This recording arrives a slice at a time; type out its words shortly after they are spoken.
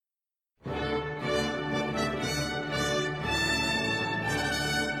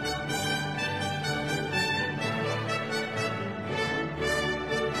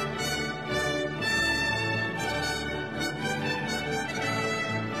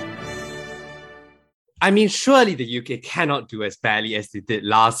I mean, surely the UK cannot do as badly as they did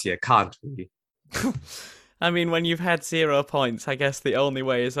last year, can't we? I mean, when you've had 0 points, I guess the only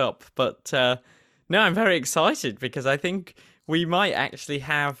way is up. But no, I'm very excited because I think we might actually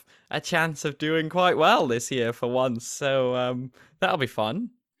have a chance of doing quite well this year for once. So that'll be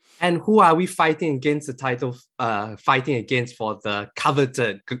fun. And who are we fighting against the title, fighting against for the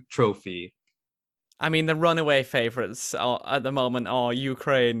coveted trophy? I mean, the runaway favourites at the moment are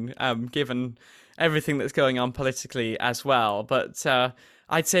Ukraine, given everything that's going on politically as well. But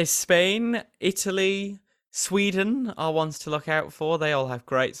I'd say Spain, Italy, Sweden are ones to look out for. They all have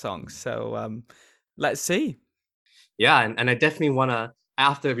great songs. So let's see. Yeah, and I definitely want to,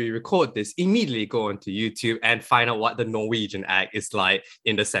 after we record this, immediately go onto YouTube and find out what the Norwegian act is like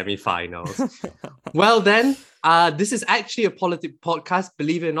in the semi-finals. Well, then, this is actually a politic podcast,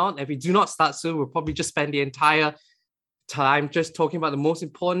 believe it or not. If we do not start soon, we'll probably just spend the entire time just talking about the most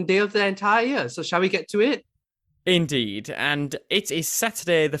important day of the entire year. So shall we get to it? Indeed. And it is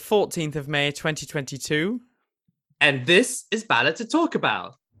Saturday, the 14th of May, 2022. And this is Ballot to Talk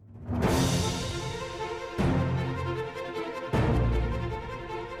About.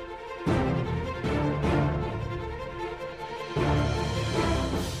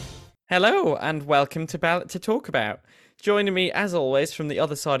 Hello, and welcome to Ballot to Talk About. Joining me, as always, from the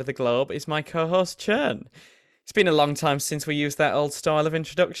other side of the globe is my co-host, Churn. It's been a long time since we used that old style of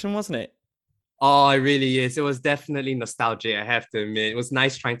introduction, wasn't it? Oh, it really is. It was definitely nostalgic, I have to admit. It was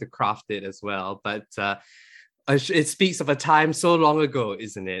nice trying to craft it as well. But it speaks of a time so long ago,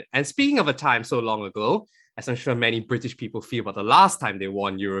 isn't it? And speaking of a time so long ago, as I'm sure many British people feel about the last time they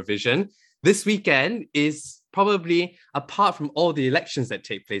won Eurovision, this weekend is probably, apart from all the elections that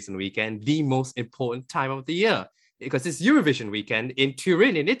take place on the weekend, the most important time of the year because it's Eurovision weekend in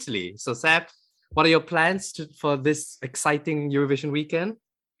Turin, in Italy. So, Sam, what are your plans for this exciting Eurovision weekend?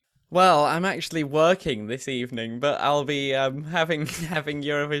 Well, I'm actually working this evening, but I'll be having having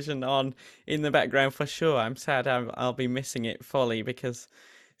Eurovision on in the background for sure. I'm sad I'll be missing it fully because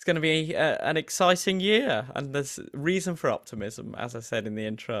it's going to be an exciting year, and there's reason for optimism, as I said in the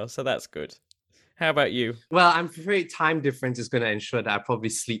intro. So that's good. How about you? Well, I'm afraid time difference is going to ensure that I probably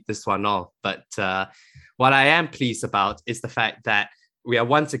sleep this one off. But what I am pleased about is the fact that we are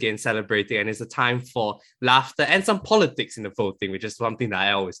once again celebrating, and it's a time for laughter and some politics in the voting, which is something that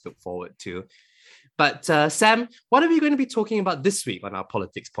I always look forward to. But Sam, what are we going to be talking about this week on our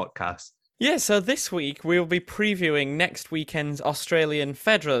politics podcast? Yeah, so this week we'll be previewing next weekend's Australian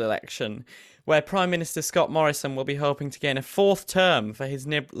federal election, where Prime Minister Scott Morrison will be hoping to gain a fourth term for his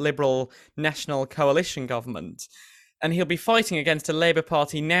Liberal National Coalition government. And he'll be fighting against a Labour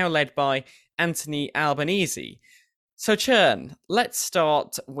Party now led by Anthony Albanese. So, Churn, let's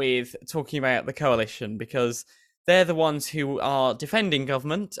start with talking about the coalition because they're the ones who are defending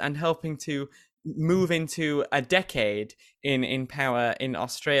government and helping to move into a decade in power in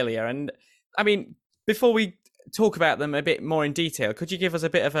Australia. And I mean, before we talk about them a bit more in detail, could you give us a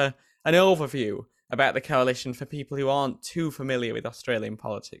bit of an overview about the coalition for people who aren't too familiar with Australian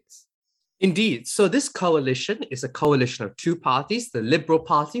politics? Indeed. So this coalition is a coalition of two parties, the Liberal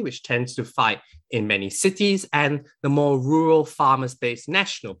Party, which tends to fight in many cities, and the more rural farmers-based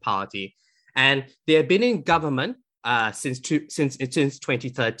National Party. And they have been in government since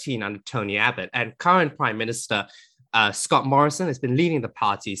 2013 under Tony Abbott. And current Prime Minister Scott Morrison has been leading the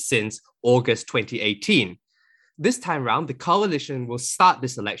party since August 2018. This time around, the coalition will start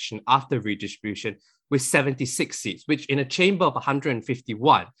this election after redistribution with 76 seats, which in a chamber of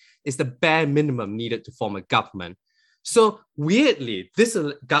 151 is the bare minimum needed to form a government. So weirdly, this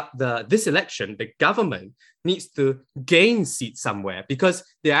election, the government needs to gain seats somewhere because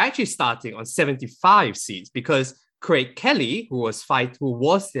they're actually starting on 75 seats because Craig Kelly, who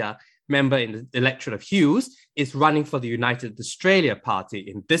was their member in the electorate of Hughes, is running for the United Australia Party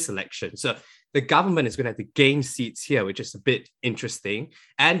in this election. So the government is going to have to gain seats here, which is a bit interesting.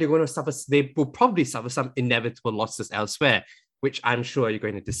 And they will probably suffer some inevitable losses elsewhere, which I'm sure you're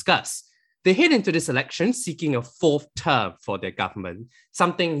going to discuss. They head into this election seeking a fourth term for their government,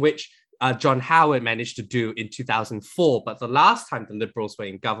 something which John Howard managed to do in 2004. But the last time the Liberals were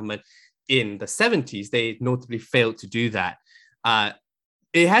in government in the 70s, they notably failed to do that.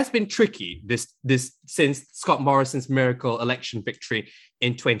 It has been tricky this since Scott Morrison's miracle election victory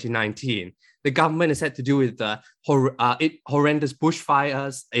in 2019. The government has had to do with the horrendous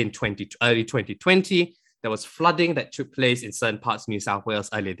bushfires in early 2020. There was flooding that took place in certain parts of New South Wales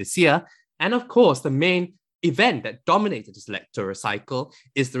earlier this year. And of course, the main event that dominated this electoral cycle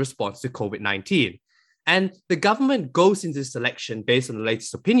is the response to COVID-19. And the government goes into this election based on the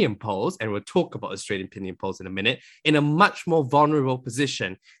latest opinion polls, and we'll talk about Australian opinion polls in a minute, in a much more vulnerable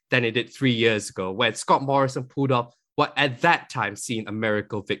position than it did 3 years ago, where Scott Morrison pulled off what at that time seemed a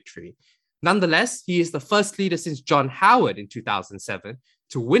miracle victory. Nonetheless, he is the first leader since John Howard in 2007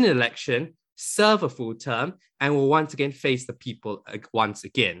 to win an election, serve a full term, and will once again face the people once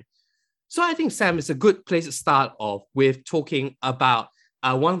again. So I think, Sam, is a good place to start off with talking about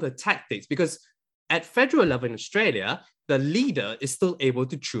one of the tactics, because at federal level in Australia, the leader is still able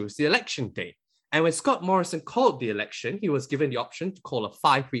to choose the election date. And when Scott Morrison called the election, he was given the option to call a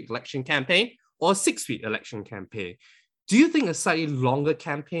 5-week election campaign or a 6-week election campaign. Do you think a slightly longer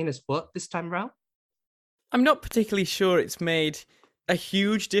campaign has worked this time around? I'm not particularly sure it's made a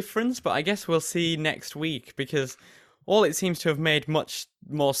huge difference, but I guess we'll see next week, because all it seems to have made much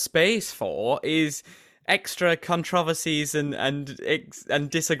more space for is extra controversies and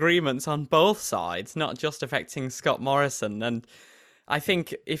disagreements on both sides, not just affecting Scott Morrison. And I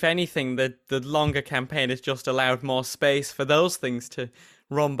think, if anything, the longer campaign has just allowed more space for those things to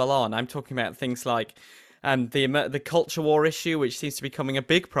rumble on. I'm talking about things like the culture war issue, which seems to be becoming a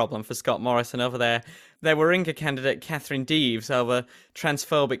big problem for Scott Morrison over there. Their Warringah candidate Catherine Deves over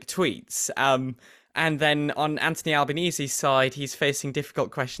transphobic tweets. And then on Anthony Albanese's side, he's facing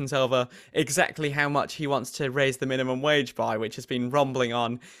difficult questions over exactly how much he wants to raise the minimum wage by, which has been rumbling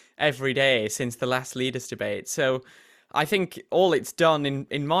on every day since the last leaders' debate. So I think all it's done,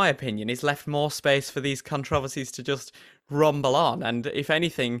 in my opinion, is left more space for these controversies to just rumble on. And if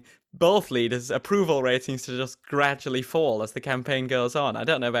anything, both leaders' approval ratings to just gradually fall as the campaign goes on. I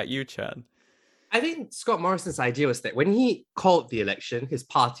don't know about you, Chern. I think Scott Morrison's idea was that when he called the election, his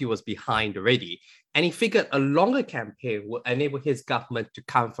party was behind already. And he figured a longer campaign would enable his government to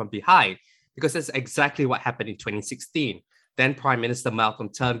come from behind, because that's exactly what happened in 2016. Then Prime Minister Malcolm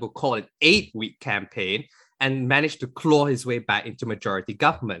Turnbull called an 8-week campaign and managed to claw his way back into majority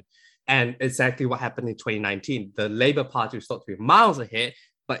government. And exactly what happened in 2019. The Labour Party was thought to be miles ahead,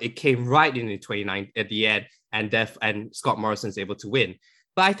 but it came right in 2019 at the end, and Scott Morrison is able to win.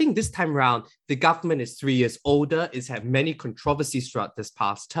 But I think this time around, the government is 3 years older. It's had many controversies throughout this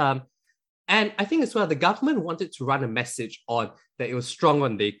past term. And I think as well, the government wanted to run a message on that it was strong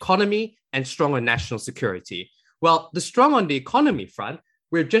on the economy and strong on national security. Well, the strong on the economy front,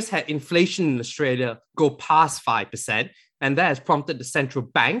 we've just had inflation in Australia go past 5%, and that has prompted the central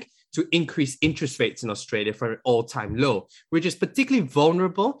bank to increase interest rates in Australia for an all-time low, which is particularly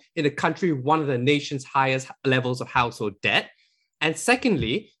vulnerable in a country with one of the nation's highest levels of household debt. And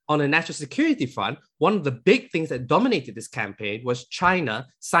secondly, on the national security front, one of the big things that dominated this campaign was China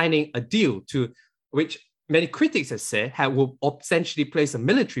signing a deal to which many critics have said will essentially place a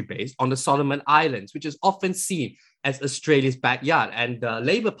military base on the Solomon Islands, which is often seen as Australia's backyard. And the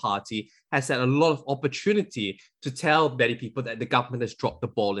Labour Party has had a lot of opportunity to tell many people that the government has dropped the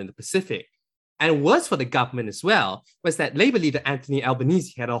ball in the Pacific. And worse for the government as well was that Labour leader Anthony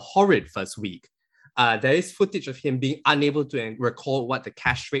Albanese had a horrid first week. There is footage of him being unable to recall what the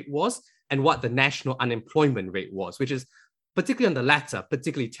cash rate was and what the national unemployment rate was, which is particularly on the latter,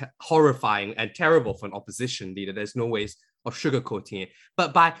 particularly horrifying and terrible for an opposition leader. There's no ways of sugarcoating it.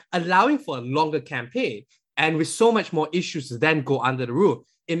 But by allowing for a longer campaign and with so much more issues to then go under the roof,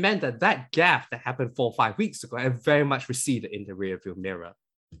 it meant that that gap that happened 4 or 5 weeks ago had very much receded in the rearview mirror.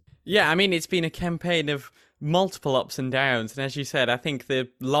 Yeah, I mean, it's been a campaign of multiple ups and downs. And as you said, I think the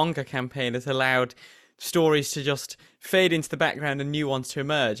longer campaign has allowed stories to just fade into the background and new ones to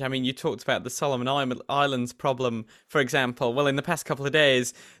emerge. I mean, you talked about the Solomon Islands problem, for example. Well, in the past couple of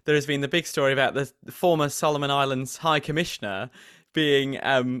days, there has been the big story about the former Solomon Islands High Commissioner being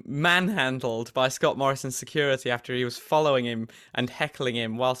manhandled by Scott Morrison's security after he was following him and heckling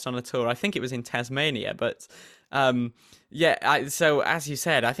him whilst on a tour. I think it was in Tasmania, but so as you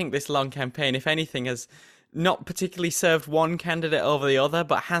said, I think this long campaign, if anything, has not particularly served one candidate over the other,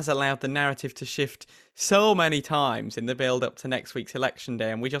 but has allowed the narrative to shift so many times in the build-up to next week's election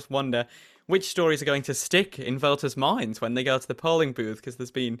day. And we just wonder which stories are going to stick in voters' minds when they go to the polling booth, because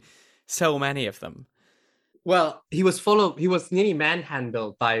there's been so many of them. Well, he was nearly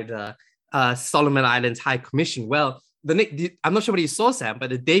manhandled by the Solomon Islands High Commission. Well, I'm not sure what you saw, Sam, but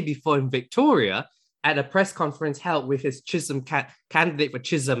the day before in Victoria, at a press conference held with his Chisholm candidate for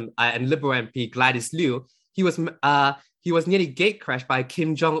Chisholm and Liberal MP Gladys Liu, he was nearly gatecrashed by a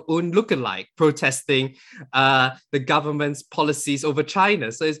Kim Jong-un lookalike protesting the government's policies over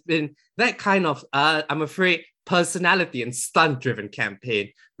China. So it's been that kind of, I'm afraid, personality and stunt-driven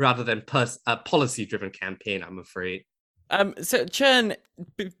campaign rather than policy-driven campaign, I'm afraid. So, Chern,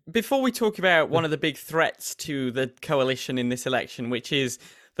 before we talk about one of the big threats to the coalition in this election, which is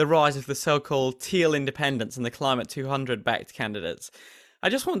the rise of the so-called teal independents and the Climate 200 backed candidates. I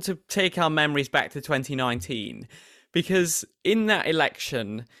just want to take our memories back to 2019, because in that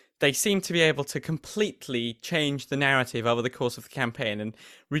election, they seemed to be able to completely change the narrative over the course of the campaign and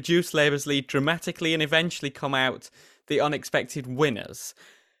reduce Labour's lead dramatically and eventually come out the unexpected winners.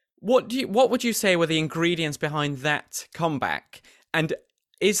 What would you say were the ingredients behind that comeback? And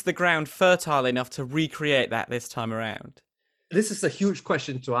is the ground fertile enough to recreate that this time around? This is a huge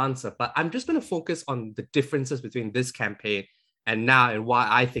question to answer, but I'm just going to focus on the differences between this campaign and now and why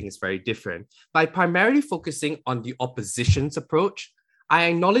I think it's very different. By primarily focusing on the opposition's approach, I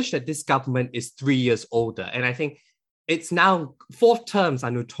acknowledge that this government is 3 years older, and I think it's now fourth terms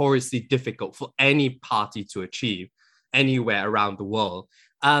are notoriously difficult for any party to achieve anywhere around the world.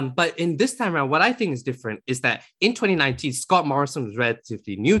 But in this time around, what I think is different is that in 2019, Scott Morrison was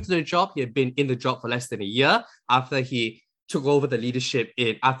relatively new to the job. He had been in the job for less than a year after he took over the leadership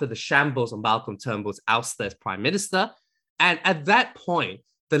after the shambles on Malcolm Turnbull's ouster as Prime Minister. And at that point,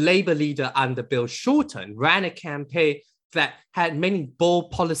 the Labour leader under Bill Shorten ran a campaign that had many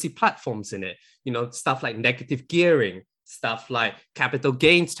bold policy platforms in it. You know, stuff like negative gearing, stuff like capital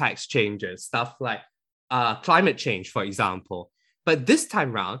gains tax changes, stuff like climate change, for example. But this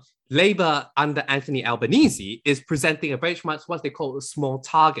time round, Labour under Anthony Albanese is presenting a very much what they call a small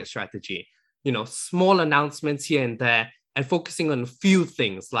target strategy. You know, small announcements here and there, and focusing on a few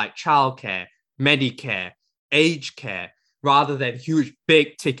things like childcare, Medicare, aged care, rather than huge,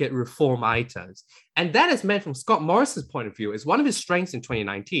 big ticket reform items. And that has meant, from Scott Morrison's point of view, is one of his strengths in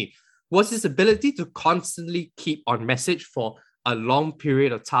 2019 was his ability to constantly keep on message for a long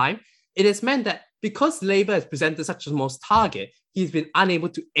period of time. It has meant that because Labour has presented such a small target, he's been unable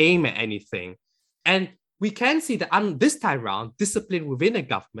to aim at anything. And we can see that this time around, discipline within the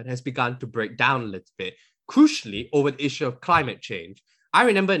government has begun to break down a little bit, crucially over the issue of climate change. I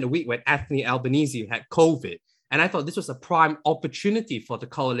remember in the week when Anthony Albanese had COVID, and I thought this was a prime opportunity for the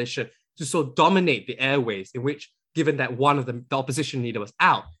coalition to so dominate the airwaves, in which, given that one of the opposition leader was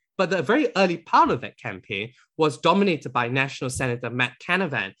out. But the very early part of that campaign was dominated by National Senator Matt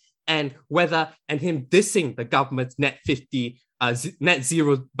Canavan and him dissing the government's net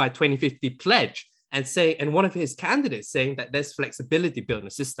zero by 2050 pledge, and one of his candidates saying that there's flexibility built in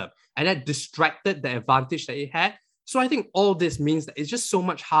the system, and that distracted the advantage that he had. So I think all this means that it's just so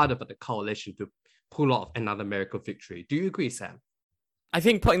much harder for the coalition to pull off another miracle victory. Do you agree, Sam? I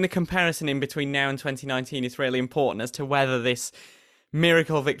think putting the comparison in between now and 2019 is really important as to whether this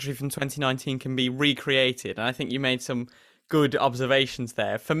miracle victory from 2019 can be recreated. And I think you made some good observations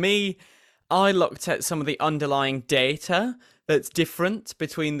there. For me, I looked at some of the underlying data that's different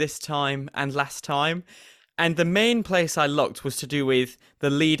between this time and last time. And the main place I looked was to do with the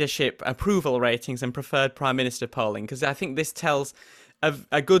leadership approval ratings and preferred Prime Minister polling, because I think this tells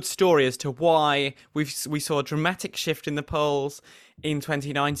a good story as to why we saw a dramatic shift in the polls in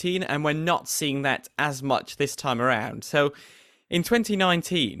 2019, and we're not seeing that as much this time around. So in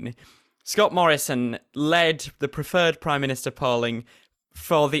 2019, Scott Morrison led the preferred Prime Minister polling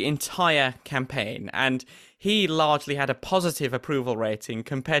for the entire campaign, and he largely had a positive approval rating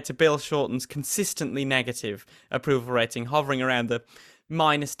compared to Bill Shorten's consistently negative approval rating, hovering around the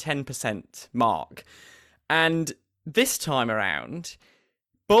minus 10% mark. And this time around,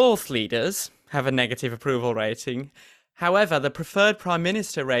 both leaders have a negative approval rating. However, the preferred Prime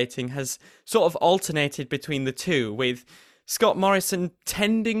Minister rating has sort of alternated between the two, with Scott Morrison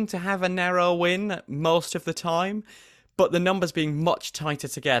tending to have a narrow win most of the time, but the numbers being much tighter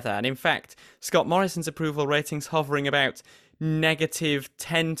together. And in fact, Scott Morrison's approval rating's hovering about negative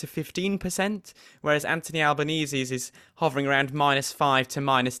 10 to 15%, whereas Anthony Albanese's is hovering around minus 5 to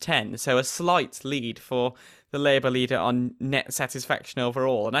minus 10. So a slight lead for the Labour leader on net satisfaction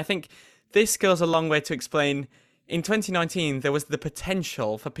overall. And I think this goes a long way to explain, in 2019, there was the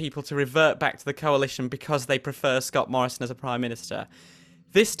potential for people to revert back to the coalition because they prefer Scott Morrison as a Prime Minister.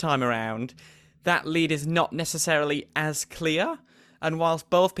 This time around, that lead is not necessarily as clear. And whilst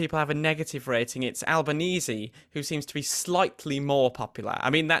both people have a negative rating, it's Albanese who seems to be slightly more popular. I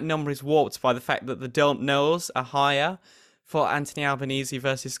mean, that number is warped by the fact that the don't knows are higher for Anthony Albanese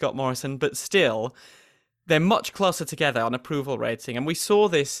versus Scott Morrison, but still, they're much closer together on approval rating. And we saw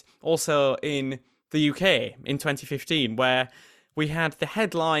this also in the UK in 2015, where we had the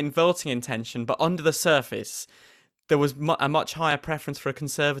headline voting intention, but under the surface, there was a much higher preference for a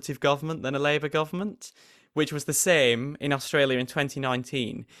Conservative government than a Labour government, which was the same in Australia in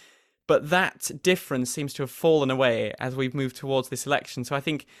 2019. But that difference seems to have fallen away as we've moved towards this election. So I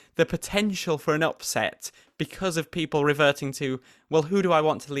think the potential for an upset, because of people reverting to, well, who do I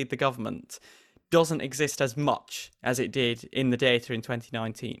want to lead the government, doesn't exist as much as it did in the data in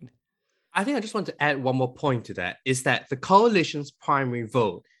 2019. I think I just want to add one more point to that, is that the coalition's primary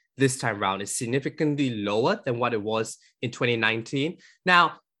vote this time round is significantly lower than what it was in 2019.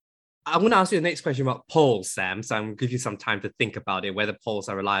 Now, I'm going to ask you the next question about polls, Sam. So I'm going to give you some time to think about it, whether polls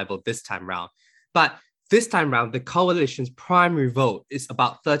are reliable this time round. But this time round, the coalition's primary vote is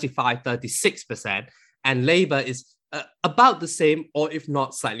about 36%, and Labour is about the same, or if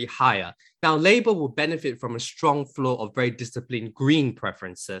not slightly higher. Now, Labour will benefit from a strong flow of very disciplined Green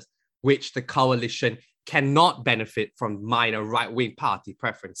preferences, which the coalition cannot benefit from minor right-wing party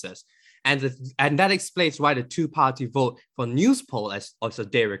preferences. And that explains why the two-party vote for Newspoll as a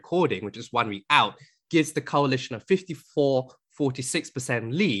day recording, which is 1 week out, gives the coalition a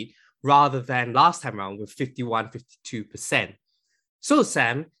 46% lead rather than last time around with 52%. So,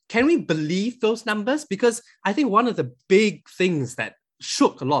 Sam, can we believe those numbers? Because I think one of the big things that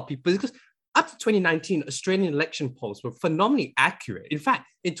shook a lot of people, because up to 2019, Australian election polls were phenomenally accurate. In fact,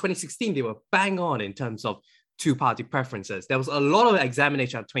 in 2016, they were bang on in terms of two-party preferences. There was a lot of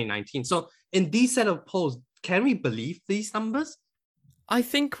examination of 2019. So in these set of polls, can we believe these numbers? I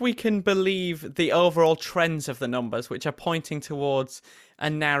think we can believe the overall trends of the numbers, which are pointing towards a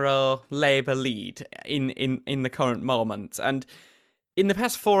narrow Labour lead in the current moment. And in the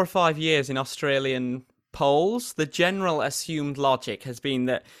past 4 or 5 years in Australian polls, the general assumed logic has been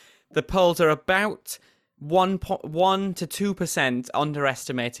that the polls are about 1 to 2%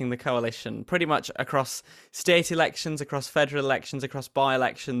 underestimating the coalition, pretty much across state elections, across federal elections, across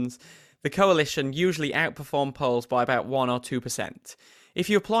by-elections. The coalition usually outperform polls by about 1 or 2%. If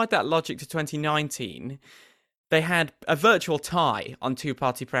you applied that logic to 2019, they had a virtual tie on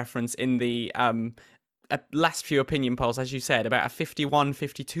two-party preference in the last few opinion polls, as you said, about a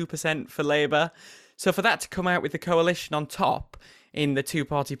 52% for Labour. So for that to come out with the coalition on top in the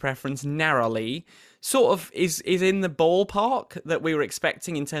two-party preference narrowly sort of is in the ballpark that we were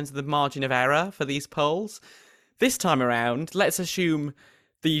expecting in terms of the margin of error for these polls. This time around, let's assume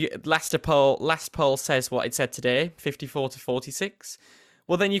the last poll says what it said today, 54 to 46.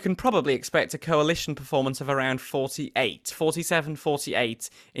 Well, then you can probably expect a coalition performance of around 47, 48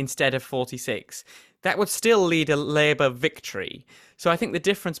 instead of 46. That would still lead a Labour victory. So I think the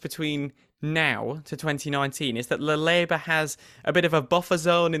difference between now to 2019 is that the Labour has a bit of a buffer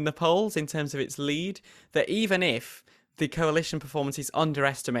zone in the polls in terms of its lead, that even if the coalition performance is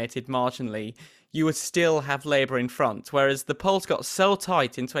underestimated marginally, you would still have Labour in front, whereas the polls got so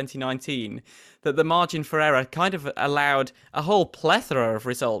tight in 2019 that the margin for error kind of allowed a whole plethora of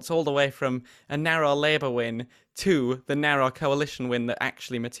results, all the way from a narrow Labour win to the narrow coalition win that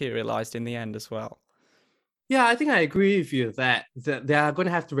actually materialised in the end as well. Yeah, I think I agree with you that they are going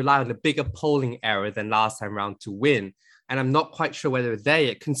to have to rely on a bigger polling error than last time round to win. And I'm not quite sure whether they're there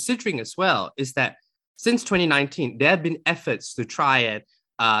yet, considering as well is that since 2019, there have been efforts to try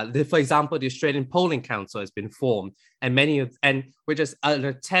and, for example, the Australian Polling Council has been formed, and which is an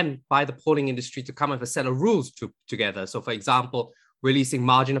attempt by the polling industry to come up with a set of rules together. So, for example, releasing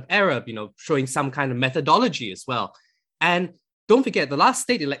margin of error, showing some kind of methodology as well. And don't forget, the last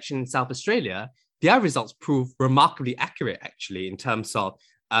state election in South Australia, their results proved remarkably accurate, actually, in terms of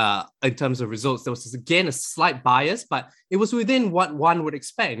results. There was, again, a slight bias, but it was within what one would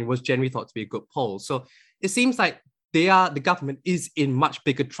expect. It was generally thought to be a good poll. So it seems like the government is in much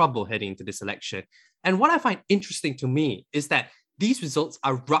bigger trouble heading into this election. And what I find interesting to me is that these results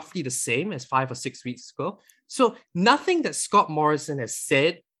are roughly the same as 5 or 6 weeks ago. So nothing that Scott Morrison has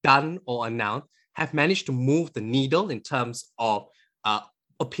said, done, or announced have managed to move the needle in terms of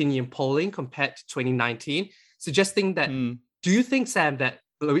opinion polling compared to 2019, suggesting that, do you think, Sam, that,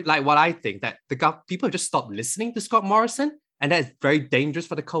 like what I think, that people have just stopped listening to Scott Morrison, and that is very dangerous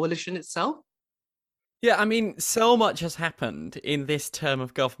for the coalition itself? Yeah, I mean, so much has happened in this term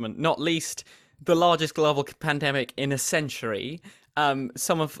of government, not least the largest global pandemic in a century,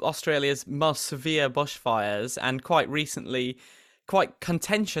 some of Australia's most severe bushfires, and quite recently, quite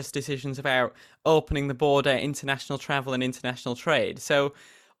contentious decisions about opening the border, international travel and international trade. So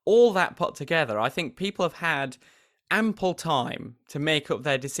all that put together, I think people have had ample time to make up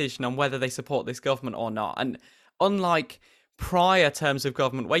their decision on whether they support this government or not. And unlike prior terms of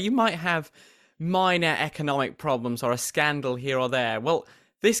government, where you might have minor economic problems or a scandal here or there, well,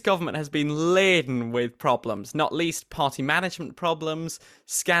 this government has been laden with problems, not least party management problems,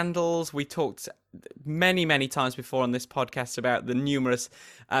 scandals. We talked many, many times before on this podcast about the numerous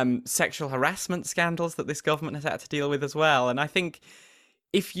sexual harassment scandals that this government has had to deal with as well. And I think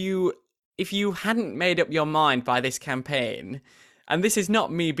if you hadn't made up your mind by this campaign, and this is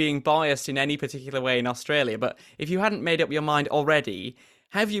not me being biased in any particular way in Australia, but if you hadn't made up your mind already,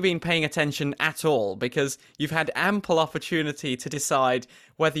 have you been paying attention at all? Because you've had ample opportunity to decide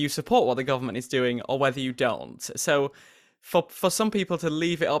whether you support what the government is doing or whether you don't. So for some people to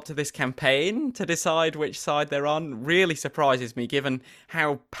leave it up to this campaign to decide which side they're on really surprises me, given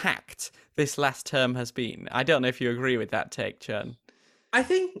how packed this last term has been. I don't know if you agree with that take, Chern. I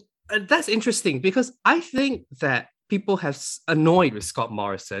think that's interesting because I think that people have annoyed with Scott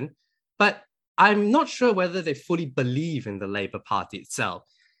Morrison, but I'm not sure whether they fully believe in the Labour Party itself.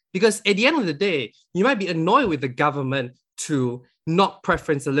 Because at the end of the day, you might be annoyed with the government to not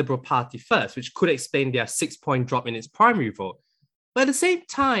preference the Liberal Party first, which could explain their 6-point drop in its primary vote. But at the same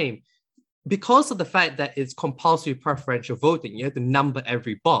time, because of the fact that it's compulsory preferential voting, you have to number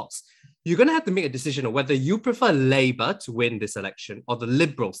every box. You're going to have to make a decision on whether you prefer Labour to win this election or the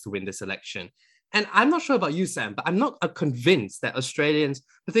Liberals to win this election. And I'm not sure about you, Sam, but I'm not convinced that Australians,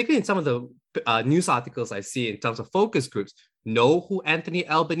 particularly in some of the news articles I see in terms of focus groups, know who Anthony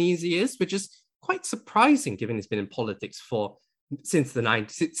Albanese is, which is quite surprising given he's been in politics since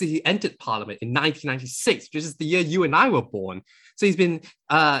he entered Parliament in 1996, which is the year you and I were born. So he's been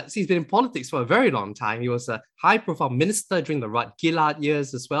in politics for a very long time. He was a high-profile minister during the Rudd Gillard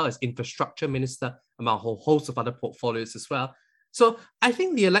years, as well as infrastructure minister, among a whole host of other portfolios as well. So I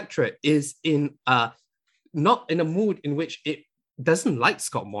think the electorate is not in a mood in which it doesn't like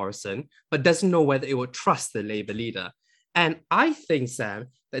Scott Morrison, but doesn't know whether it will trust the Labour leader. And I think, Sam,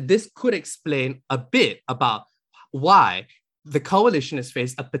 that this could explain a bit about why the coalition has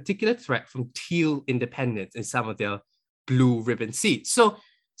faced a particular threat from teal independents in some of their blue ribbon seats. So,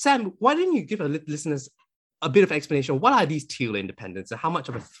 Sam, why don't you give our listeners a bit of explanation? What are these teal independents and how much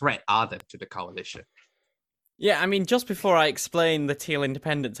of a threat are they to the coalition? Yeah, I mean, just before I explain the teal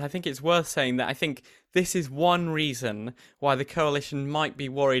independents, I think it's worth saying that I think this is one reason why the coalition might be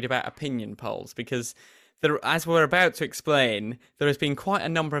worried about opinion polls, because as we're about to explain, there has been quite a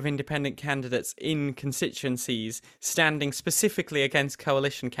number of independent candidates in constituencies standing specifically against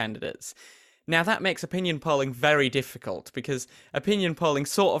coalition candidates. Now, that makes opinion polling very difficult because opinion polling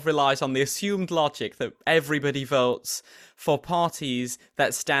sort of relies on the assumed logic that everybody votes for parties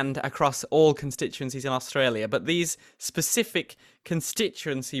that stand across all constituencies in Australia. But these specific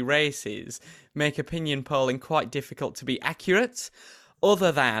constituency races make opinion polling quite difficult to be accurate.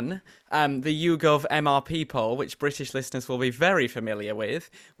 Other than the YouGov MRP poll, which British listeners will be very familiar with.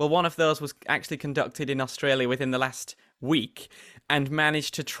 Well, one of those was actually conducted in Australia within the last week and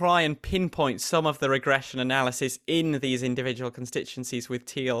managed to try and pinpoint some of the regression analysis in these individual constituencies with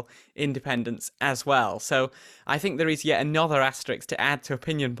teal independents as well. So I think there is yet another asterisk to add to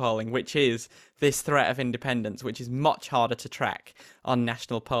opinion polling, which is this threat of independence, which is much harder to track on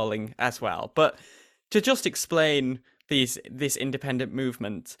national polling as well. But to just explain this independent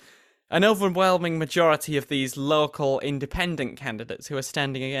movement, an overwhelming majority of these local independent candidates who are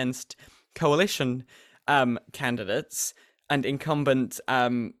standing against coalition candidates and incumbent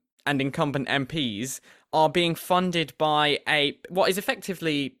MPs are being funded by what is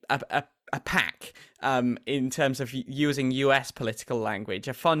effectively a PAC in terms of using US political language,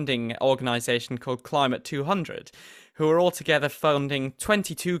 a funding organisation called Climate 200, who are altogether funding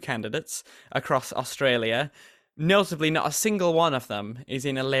 22 candidates across Australia. Notably, not a single one of them is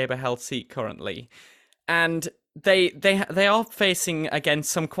in a Labour-held seat currently. And they are facing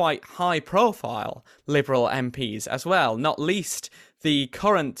against some quite high-profile Liberal MPs as well, not least the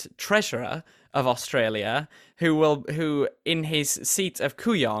current Treasurer of Australia, who in his seat of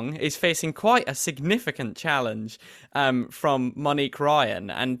Kooyong is facing quite a significant challenge from Monique Ryan,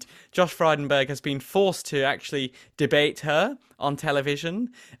 and Josh Frydenberg has been forced to actually debate her on television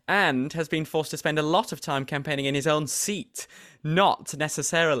and has been forced to spend a lot of time campaigning in his own seat, not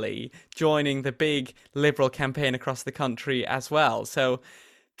necessarily joining the big Liberal campaign across the country as well. So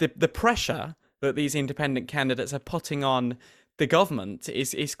the pressure that these independent candidates are putting on the government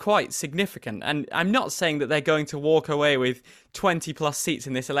is quite significant. And I'm not saying that they're going to walk away with 20 plus seats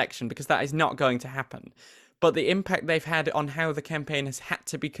in this election, because that is not going to happen. But the impact they've had on how the campaign has had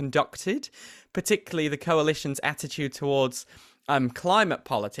to be conducted, particularly the coalition's attitude towards climate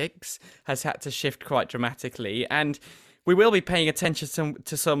politics, has had to shift quite dramatically. And we will be paying attention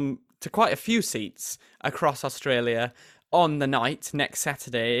to quite a few seats across Australia on the night next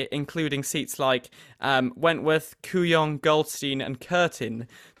Saturday, including seats like Wentworth, Kooyong, Goldstein and Curtin,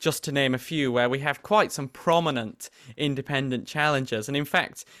 just to name a few, where we have quite some prominent independent challengers. And in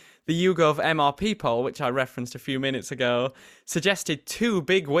fact, the YouGov MRP poll, which I referenced a few minutes ago, suggested 2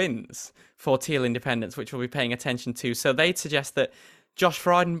 big wins for teal independents, which we'll be paying attention to. So they'd suggest that Josh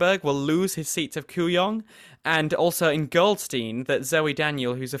Frydenberg will lose his seat of Kooyong, and also in Goldstein that Zoe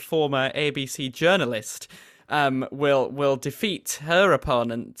Daniel, who's a former ABC journalist, will defeat her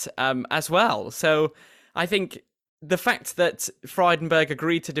opponent as well. So I think the fact that Frydenberg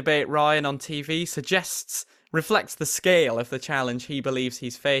agreed to debate Ryan on TV reflects the scale of the challenge he believes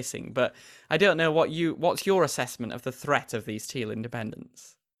he's facing. But I don't know what's your assessment of the threat of these Teal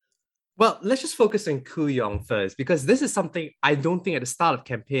independents? Well, let's just focus on Koo Yong first, because this is something I don't think at the start of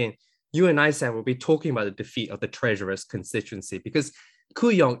campaign, you and I, Sam, will be talking about the defeat of the Treasurer's constituency, because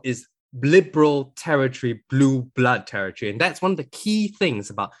Koo Yong is Liberal territory, blue blood territory. And that's one of the key things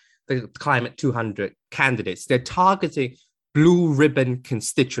about the Climate 200 candidates. They're targeting blue ribbon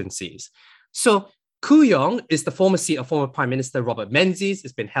constituencies. So Koo Yong is the former seat of former Prime Minister Robert Menzies.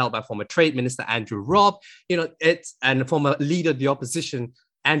 It's been held by former Trade Minister Andrew Robb, and former leader of the opposition,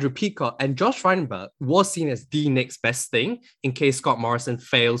 Andrew Peacock. And Josh Frydenberg was seen as the next best thing in case Scott Morrison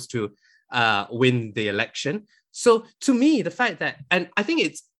fails to win the election. So to me, the fact that, and I think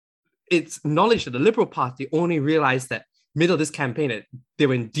it's knowledge that the Liberal Party only realized that middle of this campaign that they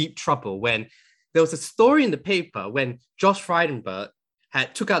were in deep trouble when there was a story in the paper when Josh Frydenberg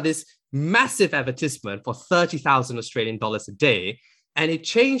took out this massive advertisement for 30,000 Australian dollars a day, and it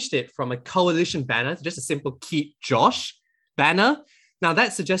changed it from a coalition banner to just a simple Keep Josh banner. Now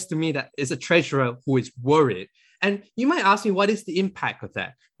that suggests to me that it's a treasurer who is worried. And you might ask me, what is the impact of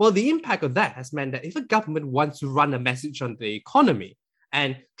that? Well, the impact of that has meant that if a government wants to run a message on the economy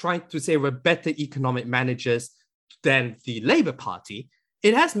and trying to say we're better economic managers than the Labour Party,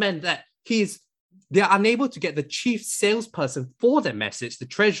 it has meant that they're unable to get the chief salesperson for their message, the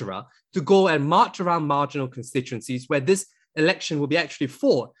treasurer, to go and march around marginal constituencies where this election will be actually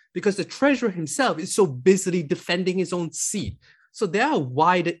fought, because the treasurer himself is so busily defending his own seat. So there are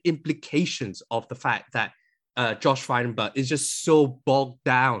wider implications of the fact that Josh Frydenberg is just so bogged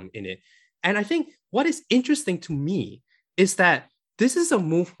down in it. And I think what is interesting to me is that this is a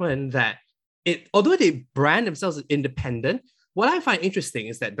movement that, although they brand themselves as independent, what I find interesting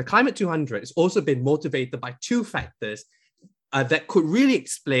is that the Climate 200 has also been motivated by two factors that could really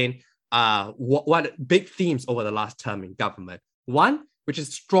explain what big themes over the last term in government. One, which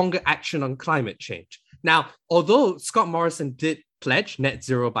is stronger action on climate change. Now, although Scott Morrison did pledge net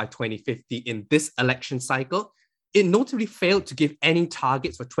zero by 2050 in this election cycle, it notably failed to give any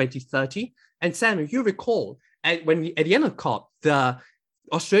targets for 2030. And Sam, if you recall, at the end of COP,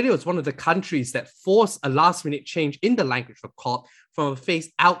 Australia was one of the countries that forced a last-minute change in the language of COP from a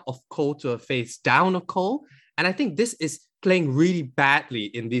phase out of coal to a phase down of coal. And I think this is playing really badly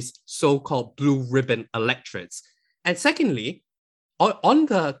in these so-called blue ribbon electorates. And secondly, on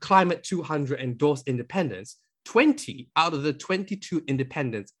the Climate 200 endorsed independents, 20 out of the 22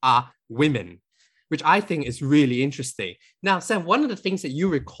 independents are women, which I think is really interesting. Now, Sam, one of the things that you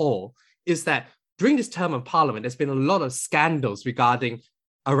recall is that during this term of parliament, there's been a lot of scandals regarding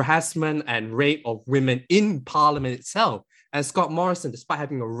harassment and rape of women in parliament itself. And Scott Morrison, despite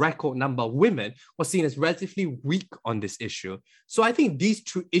having a record number of women, was seen as relatively weak on this issue. So I think these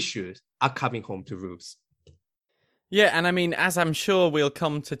two issues are coming home to roost. Yeah, and I mean, as I'm sure we'll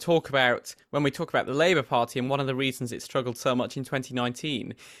come to talk about when we talk about the Labour Party, and one of the reasons it struggled so much in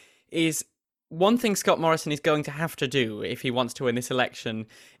 2019 is one thing Scott Morrison is going to have to do if he wants to win this election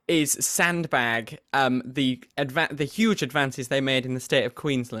is sandbag the huge advances they made in the state of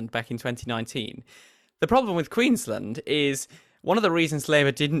Queensland back in 2019. The problem with Queensland is one of the reasons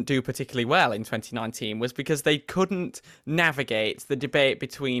Labour didn't do particularly well in 2019 was because they couldn't navigate the debate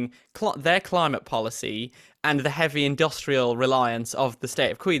between their climate policy and the heavy industrial reliance of the state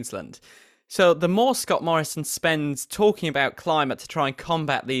of Queensland. So the more Scott Morrison spends talking about climate to try and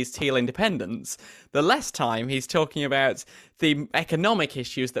combat these teal independents, the less time he's talking about the economic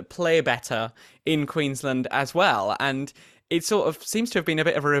issues that play better in Queensland as well. And it sort of seems to have been a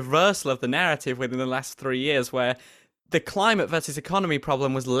bit of a reversal of the narrative within the last 3 years, where the climate versus economy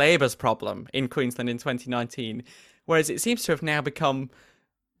problem was Labour's problem in Queensland in 2019, whereas it seems to have now become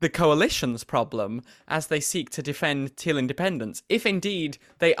the coalition's problem as they seek to defend teal independence, if indeed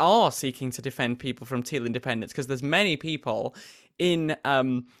they are seeking to defend people from teal independence, because there's many people in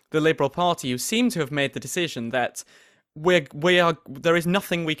the Liberal Party who seem to have made the decision that there is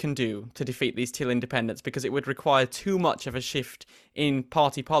nothing we can do to defeat these teal independents because it would require too much of a shift in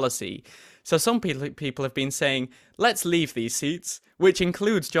party policy. So some people have been saying, let's leave these seats, which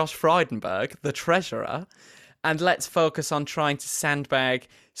includes Josh Frydenberg, the treasurer, and let's focus on trying to sandbag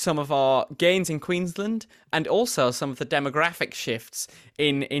some of our gains in Queensland and also some of the demographic shifts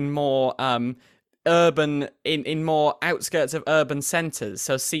in more urban, in more outskirts of urban centres.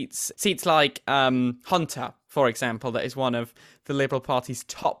 So seats like Hunter, for example, that is one of the Liberal Party's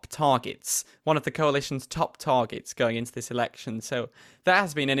top targets, one of the coalition's top targets going into this election. So that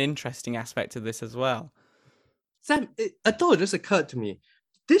has been an interesting aspect of this as well. Sam, a thought just occurred to me.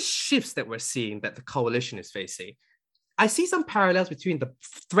 This shifts that we're seeing that the coalition is facing, I see some parallels between the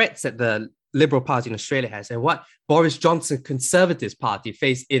threats that the Liberal Party in Australia has and what Boris Johnson Conservative Party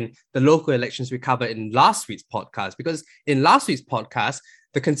faced in the local elections we covered in last week's podcast. Because in last week's podcast,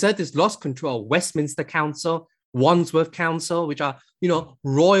 the Conservatives lost control of Westminster Council, Wandsworth Council, which are,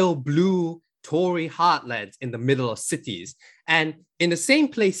 royal blue Tory heartlands in the middle of cities. And in the same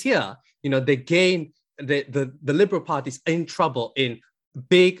place here, they gain the Liberal Party's in trouble in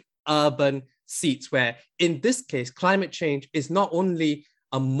big urban seats, where in this case, climate change is not only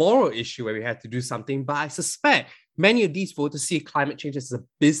a moral issue where we have to do something, but I suspect many of these voters see climate change as a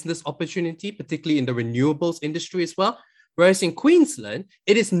business opportunity, particularly in the renewables industry as well. Whereas in Queensland,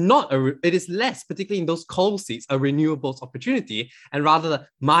 it is less, particularly in those coal seats, a renewables opportunity, and rather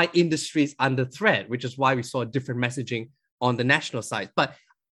my industry is under threat, which is why we saw a different messaging on the national side.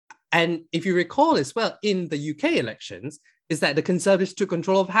 And if you recall as well, in the UK elections, is that the Conservatives took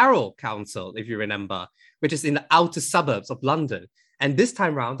control of Harrow Council, if you remember, which is in the outer suburbs of London. And this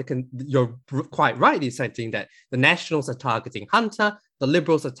time around, you're quite right in saying that the Nationals are targeting Hunter, the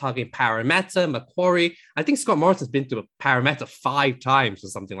Liberals are targeting Parramatta, Macquarie. I think Scott Morrison's been to Parramatta 5 times or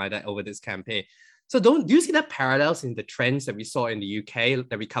something like that over this campaign. So do you see that parallels in the trends that we saw in the UK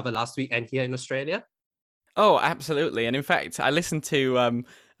that we covered last week and here in Australia? Oh, absolutely. And in fact, I listened to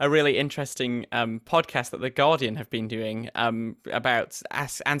a really interesting podcast that The Guardian have been doing about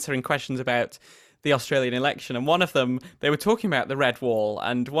answering questions about the Australian election. And one of them, they were talking about the Red Wall,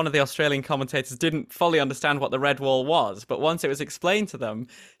 and one of the Australian commentators didn't fully understand what the Red Wall was. But once it was explained to them,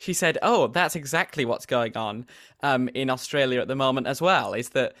 she said, oh, that's exactly what's going on in Australia at the moment as well, is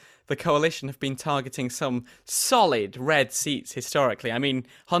that the coalition have been targeting some solid red seats historically. I mean,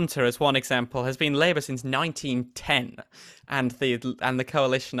 Hunter, as one example, has been Labour since 1910, and the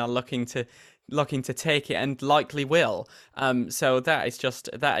coalition are looking to take it and likely will. So that is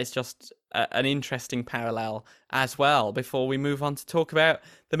just an interesting parallel as well. Before we move on to talk about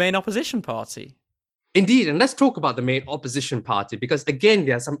the main opposition party. Indeed, and let's talk about the main opposition party, because again,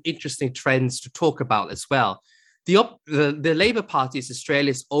 there are some interesting trends to talk about as well. The Labour Party is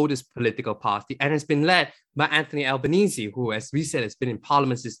Australia's oldest political party and has been led by Anthony Albanese, who, as we said, has been in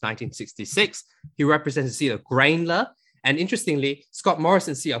Parliament since 1966. He represents the seat of Grainler. And interestingly, Scott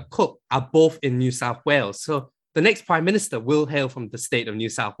Morrison and seat of Cook are both in New South Wales. So the next Prime Minister will hail from the state of New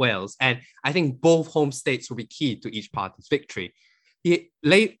South Wales. And I think both home states will be key to each party's victory.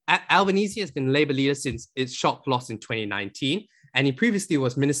 Albanese has been Labour leader since its shock loss in 2019. And he previously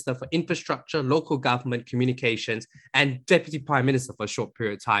was Minister for Infrastructure, Local Government, Communications, and Deputy Prime Minister for a short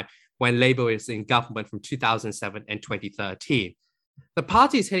period of time when Labour was in government from 2007 and 2013. The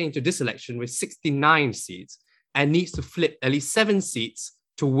party is heading into this election with 69 seats and needs to flip at least 7 seats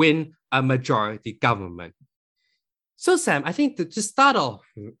to win a majority government. So, Sam, I think to start off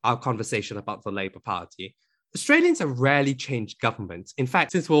our conversation about the Labour Party, Australians have rarely changed governments. In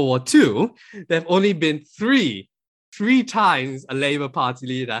fact, since World War II, there have only been three times a Labour Party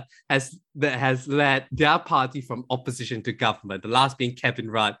leader has led their party from opposition to government, the last being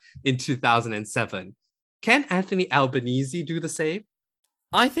Kevin Rudd in 2007. Can Anthony Albanese do the same?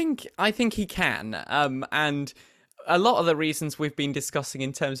 I think he can. And a lot of the reasons we've been discussing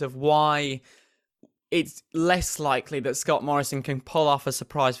in terms of why it's less likely that Scott Morrison can pull off a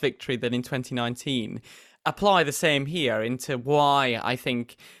surprise victory than in 2019 apply the same here into why I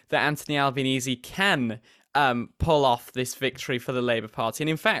think that Anthony Albanese can pull off this victory for the Labour Party. And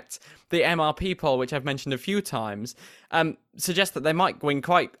in fact, the MRP poll, which I've mentioned a few times, suggests that they might win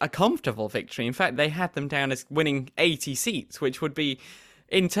quite a comfortable victory. In fact, they had them down as winning 80 seats, which would be,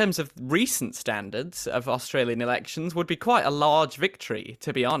 in terms of recent standards of Australian elections, would be quite a large victory,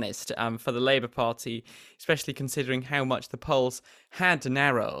 to be honest, for the Labour Party, especially considering how much the polls had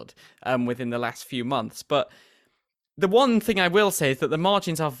narrowed within the last few months. But the one thing I will say is that the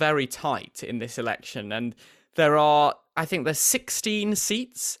margins are very tight in this election, and I think there's 16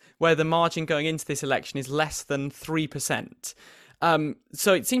 seats where the margin going into this election is less than 3%.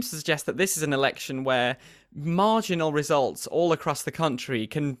 So it seems to suggest that this is an election where marginal results all across the country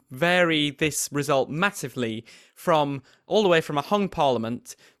can vary this result massively from all the way from a hung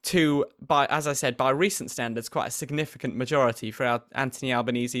parliament to, as I said, by recent standards, quite a significant majority for Anthony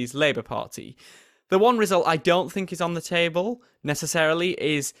Albanese's Labour Party. The one result I don't think is on the table necessarily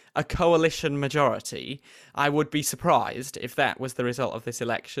is a coalition majority. I would be surprised if that was the result of this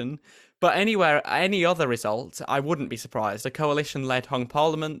election. But any other result, I wouldn't be surprised. A coalition-led hung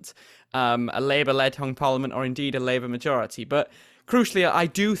parliament, a Labour-led hung parliament, or indeed a Labour majority. But crucially, I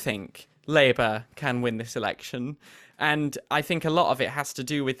do think Labour can win this election. And I think a lot of it has to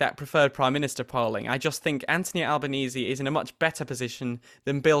do with that preferred prime minister polling. I just think Anthony Albanese is in a much better position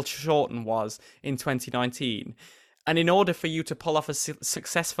than Bill Shorten was in 2019. And in order for you to pull off a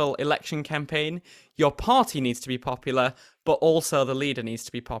successful election campaign, your party needs to be popular, but also the leader needs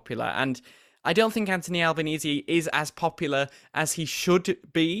to be popular. And I don't think Anthony Albanese is as popular as he should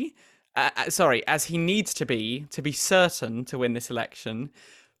be. As he needs to be certain to win this election.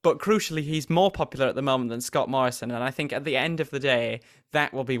 But crucially, he's more popular at the moment than Scott Morrison. And I think at the end of the day,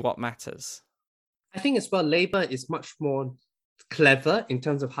 that will be what matters. I think as well, Labour is much more clever in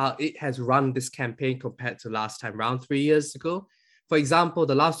terms of how it has run this campaign compared to last time around 3 years ago. For example,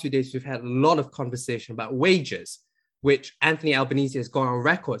 the last few days, we've had a lot of conversation about wages, which Anthony Albanese has gone on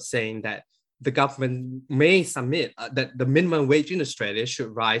record saying that the government may submit that the minimum wage in Australia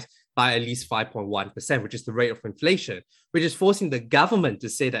should rise by at least 5.1%, which is the rate of inflation, which is forcing the government to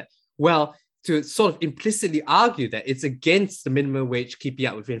say that, well, to sort of implicitly argue that it's against the minimum wage keeping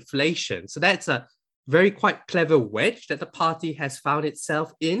up with inflation. So that's a very quite clever wedge that the party has found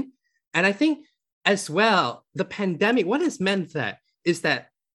itself in. And I think as well, the pandemic, what has meant that is that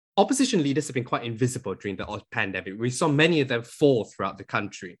opposition leaders have been quite invisible during the pandemic. We saw many of them fall throughout the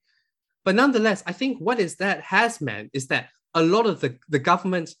country. But nonetheless, I think what is that has meant is that a lot of the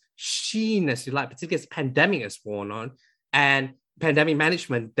government's sheen, as you like, particularly as pandemic has worn on, and pandemic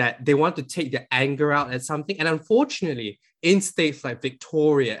management, that they want to take their anger out at something. And unfortunately, in states like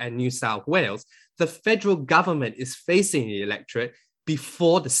Victoria and New South Wales, the federal government is facing the electorate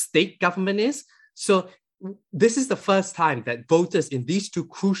before the state government is. So this is the first time that voters in these two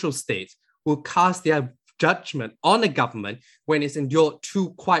crucial states will cast their judgment on a government when it's endured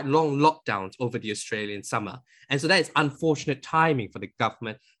two quite long lockdowns over the Australian summer. And so that is unfortunate timing for the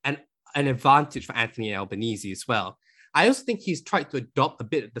government and an advantage for Anthony Albanese as well. I also think he's tried to adopt a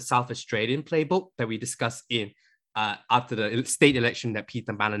bit of the South Australian playbook that we discussed in after the state election that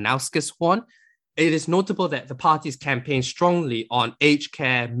Peter Malinauskas won. It is notable that the party's campaigned strongly on aged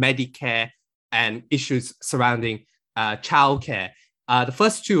care, Medicare, and issues surrounding childcare. The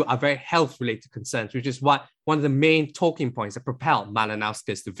first two are very health-related concerns, which is one of the main talking points that propelled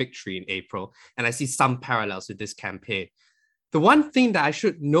Malinauskas to victory in April. And I see some parallels with this campaign. The one thing that I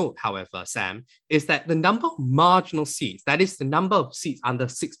should note, however, Sam, is that the number of marginal seats, that is the number of seats under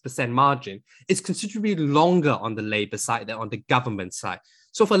 6% margin, is considerably longer on the Labour side than on the government side.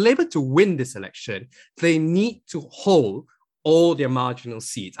 So for Labour to win this election, they need to hold all their marginal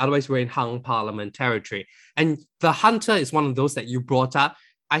seats. Otherwise, we're in hung parliament territory. And the Hunter is one of those that you brought up.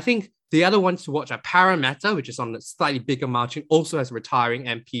 I think the other ones to watch are Parramatta, which is on a slightly bigger margin, also has a retiring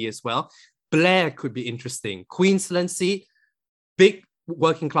MP as well. Blair could be interesting. Queensland seat, big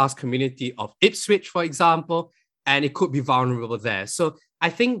working class community of Ipswich, for example, and it could be vulnerable there. So I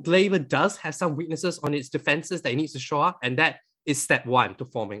think Labour does have some weaknesses on its defences that it needs to show up, and that is step one to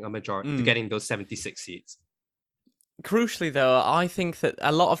forming a majority, to getting those 76 seats. Crucially, though, I think that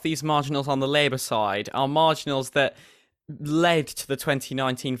a lot of these marginals on the Labour side are marginals that led to the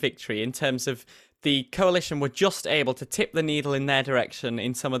 2019 victory in terms of the coalition were just able to tip the needle in their direction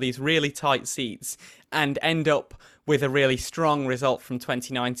in some of these really tight seats and end up with a really strong result from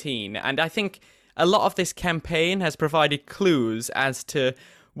 2019. And I think a lot of this campaign has provided clues as to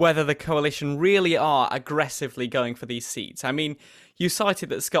whether the coalition really are aggressively going for these seats. I mean, you cited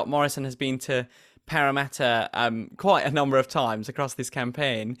that Scott Morrison has been to Parramatta quite a number of times across this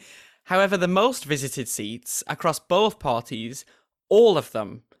campaign. However, the most visited seats across both parties, all of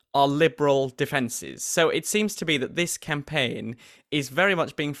them are Liberal defences. So it seems to be that this campaign is very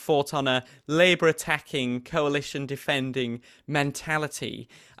much being fought on a Labour attacking, coalition defending mentality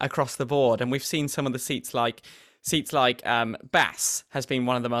across the board. And we've seen some of the seats like Bass has been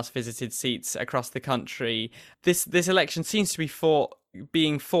one of the most visited seats across the country. This election seems to be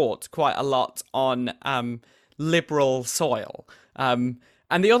being fought quite a lot on Liberal soil.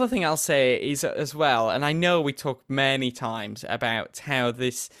 And the other thing I'll say is as well, and I know we talked many times about how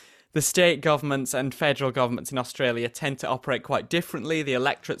the state governments and federal governments in Australia tend to operate quite differently. The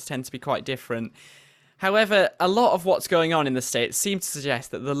electorates tend to be quite different. However, a lot of what's going on in the states seems to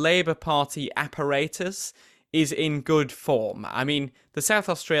suggest that the Labour Party apparatus is in good form. I mean, the South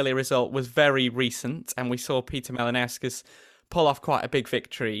Australia result was very recent, and we saw Peter Malinauskas pull off quite a big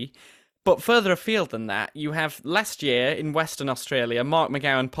victory. But further afield than that, you have last year in Western Australia, Mark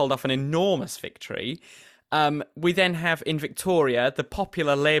McGowan pulled off an enormous victory. We then have in Victoria, the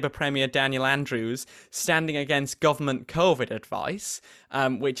popular Labour Premier Daniel Andrews standing against government COVID advice,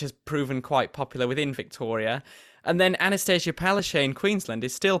 which has proven quite popular within Victoria. And then Anastasia Palaszczuk in Queensland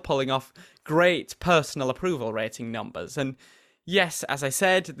is still pulling off great personal approval rating numbers. And Yes, as I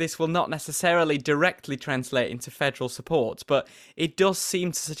said, this will not necessarily directly translate into federal support, but it does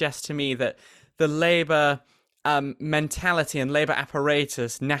seem to suggest to me that the Labour mentality and Labour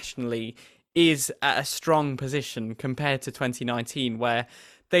apparatus nationally is at a strong position compared to 2019, where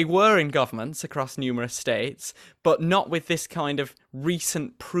they were in governments across numerous states, but not with this kind of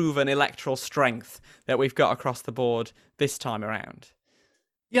recent proven electoral strength that we've got across the board this time around.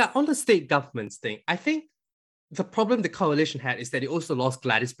 Yeah, on the state governments thing, I think the problem the coalition had is that it also lost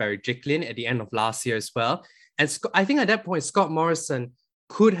Gladys Berejiklian at the end of last year as well. And I think at that point, Scott Morrison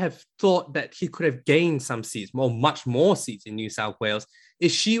could have thought that he could have gained some seats, much more seats in New South Wales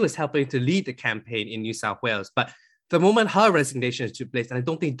if she was helping to lead the campaign in New South Wales. But the moment her resignation took place, and I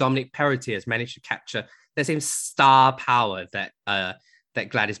don't think Dominic Perrottet has managed to capture the same star power that that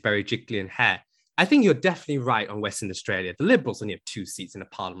Gladys Berejiklian had. I think you're definitely right on Western Australia. The Liberals only have 2 seats in the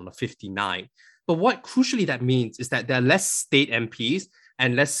Parliament of 59. But what crucially that means is that there are less state MPs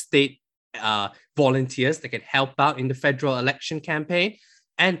and less state volunteers that can help out in the federal election campaign.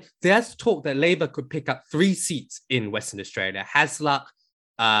 And there's talk that Labour could pick up 3 seats in Western Australia. Hasluck,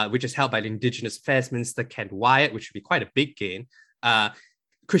 which is held by the Indigenous Affairs Minister Kent Wyatt, which would be quite a big gain.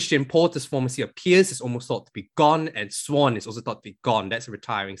 Christian Porter's former seat of Pearce is almost thought to be gone, and Swan is also thought to be gone. That's a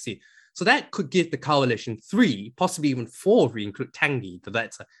retiring seat. So that could give the coalition 3, possibly even 4 if we include Tangi, though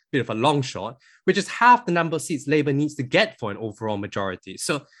that's a bit of a long shot, which is half the number of seats Labour needs to get for an overall majority.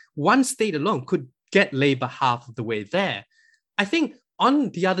 So one state alone could get Labour half of the way there. I think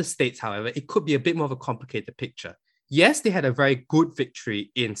on the other states, however, it could be a bit more of a complicated picture. Yes, they had a very good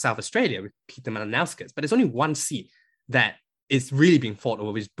victory in South Australia with Peter Malinauskas, but there's only 1 seat that is really being fought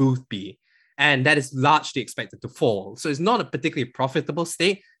over, which is Boothby. And that is largely expected to fall. So it's not a particularly profitable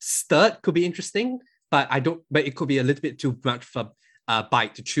state. Sturt could be interesting, but it could be a little bit too much for a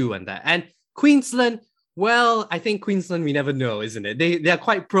bite to chew on that. And Queensland, well, I think Queensland, we never know, isn't it? They are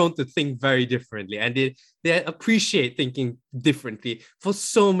quite prone to think very differently, and they appreciate thinking differently for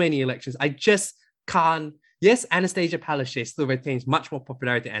so many elections. I just can't. Yes, Anastasia Palaszczuk still retains much more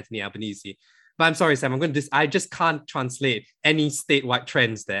popularity than Anthony Albanese. But I'm sorry, Sam, I just can't translate any statewide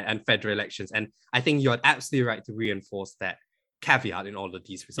trends there and federal elections. And I think you're absolutely right to reinforce that caveat in all of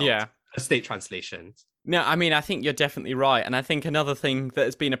these results. Yeah. State translations. No, I mean, I think you're definitely right. And I think another thing that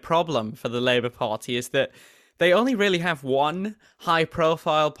has been a problem for the Labour Party is that they only really have one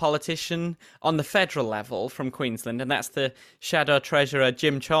high-profile politician on the federal level from Queensland, and that's the Shadow Treasurer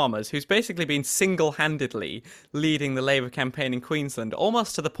Jim Chalmers, who's basically been single-handedly leading the Labour campaign in Queensland,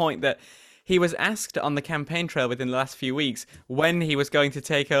 almost to the point that he was asked on the campaign trail within the last few weeks when he was going to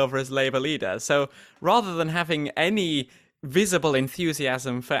take over as Labour leader. So rather than having any visible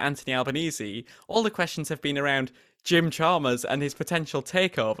enthusiasm for Anthony Albanese, all the questions have been around Jim Chalmers and his potential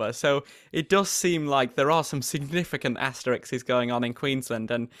takeover. So it does seem like there are some significant asterisks going on in Queensland,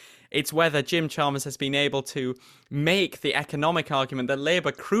 and it's whether Jim Chalmers has been able to make the economic argument that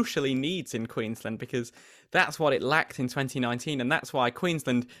Labour crucially needs in Queensland, because that's what it lacked in 2019, and that's why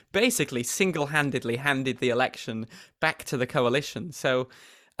Queensland basically single-handedly handed the election back to the coalition. So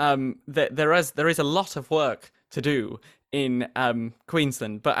there is a lot of work to do in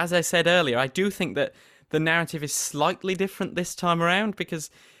Queensland. But as I said earlier, I do think that the narrative is slightly different this time around, because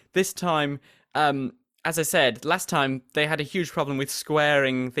this time, as I said, last time they had a huge problem with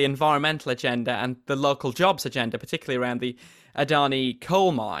squaring the environmental agenda and the local jobs agenda, particularly around the Adani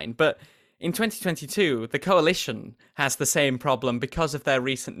coal mine. But in 2022, the coalition has the same problem because of their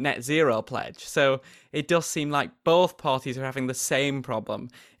recent net zero pledge. So it does seem like both parties are having the same problem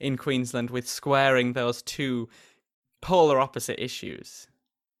in Queensland with squaring those two polar opposite issues.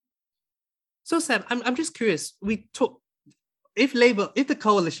 So Sam, I'm just curious. If the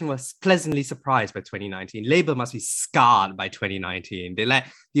coalition was pleasantly surprised by 2019, Labour must be scarred by 2019. They let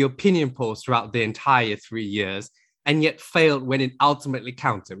the opinion polls throughout the entire 3 years, and yet failed when it ultimately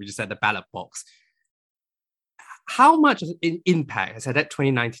counted, which is at the ballot box. How much impact has that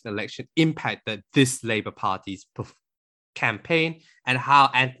 2019 election impacted this Labour Party's campaign, and how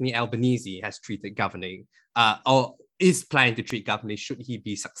Anthony Albanese has treated governing, or is planning to treat governing should he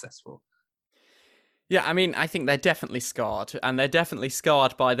be successful? Yeah, I mean, I think they're definitely scarred, and they're definitely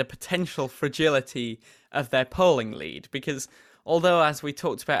scarred by the potential fragility of their polling lead, because although, as we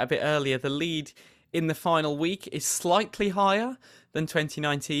talked about a bit earlier, the lead in the final week is slightly higher than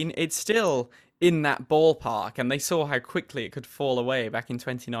 2019, it's still in that ballpark, and they saw how quickly it could fall away back in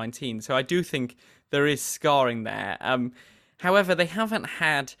 2019. So I do think there is scarring there. However, they haven't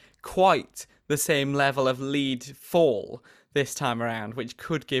had quite the same level of lead fall this time around, which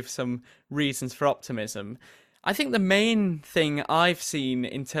could give some reasons for optimism. I think the main thing I've seen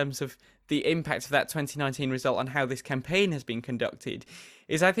in terms of the impact of that 2019 result on how this campaign has been conducted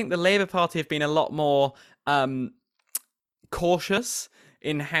is I think the Labour Party have been a lot more cautious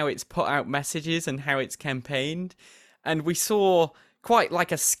in how it's put out messages and how it's campaigned. And we saw quite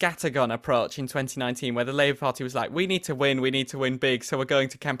like a scattergun approach in 2019 where the Labour Party was like, we need to win big, so we're going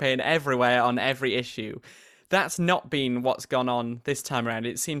to campaign everywhere on every issue. That's not been what's gone on this time around.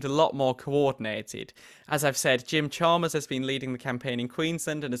 It seemed a lot more coordinated. As I've said, Jim Chalmers has been leading the campaign in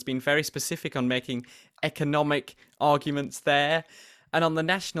Queensland and has been very specific on making economic arguments there. And on the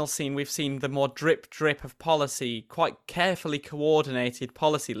national scene, we've seen the more drip of policy, quite carefully coordinated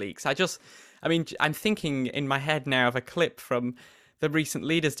policy leaks. I'm thinking in my head now of a clip from the recent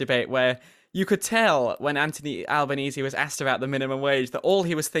leaders debate where you could tell when Anthony Albanese was asked about the minimum wage that all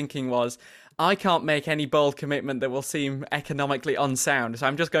he was thinking was, I can't make any bold commitment that will seem economically unsound, so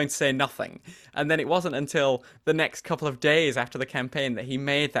I'm just going to say nothing. And then it wasn't until the next couple of days after the campaign that he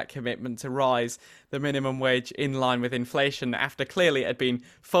made that commitment to rise the minimum wage in line with inflation, after clearly it had been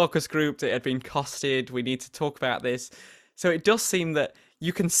focus grouped, it had been costed, we need to talk about this. So it does seem that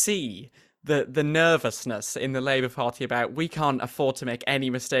you can see the nervousness in the Labour Party about we can't afford to make any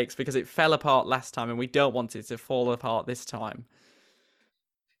mistakes because it fell apart last time and we don't want it to fall apart this time.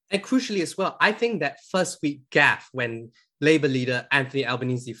 And crucially as well, I think that first week gaffe when Labour leader Anthony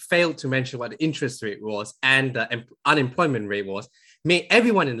Albanese failed to mention what the interest rate was and the unemployment rate was made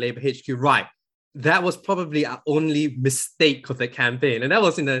everyone in Labour HQ right. That was probably our only mistake of the campaign. And that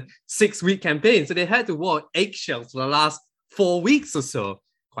was in a 6-week campaign. So they had to walk eggshells for the last 4 weeks or so.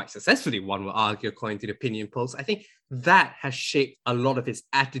 Quite successfully, one will argue, according to the opinion polls. I think that has shaped a lot of his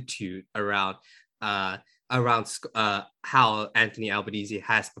attitude around how Anthony Albanese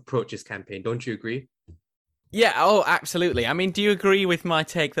has approached his campaign. Don't you agree? Yeah, oh, absolutely. I mean, do you agree with my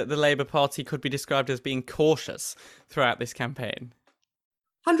take that the Labour Party could be described as being cautious throughout this campaign?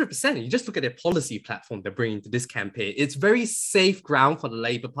 100%. You just look at their policy platform they're bringing to this campaign. It's very safe ground for the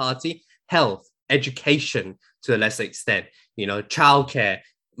Labour Party. Health, education to a lesser extent, childcare,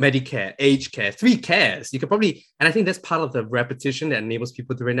 Medicare, aged care, 3 cares. You could probably, and I think that's part of the repetition that enables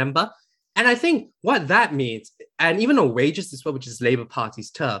people to remember. And I think what that means, and even on wages as well, which is Labour Party's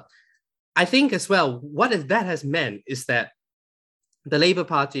term, I think as well, what that has meant is that the Labour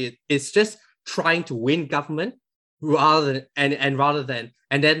Party is just trying to win government rather than,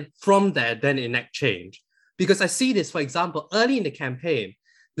 and then from there, then enact change. Because I see this, for example, early in the campaign,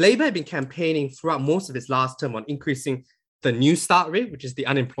 Labour had been campaigning throughout most of its last term on increasing the New Start rate, which is the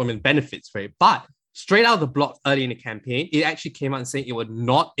unemployment benefits rate. But straight out of the block early in the campaign, it actually came out and saying it would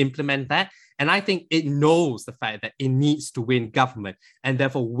not implement that. And I think it knows the fact that it needs to win government and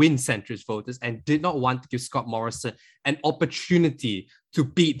therefore win centrist voters and did not want to give Scott Morrison an opportunity to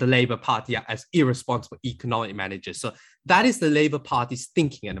beat the Labour Party up as irresponsible economic managers. So that is the Labour Party's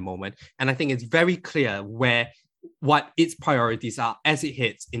thinking at the moment. And I think it's very clear what its priorities are as it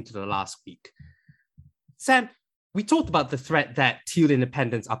hits into the last week. Sam, we talked about the threat that Teal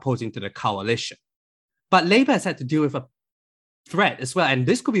independents are posing to the coalition. But Labour has had to deal with a threat as well. And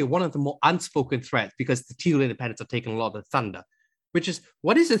this could be one of the more unspoken threats because the Teal independents are taking a lot of the thunder, which is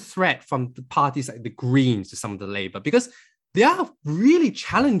what is a threat from the parties like the Greens to some of the Labour? Because they are really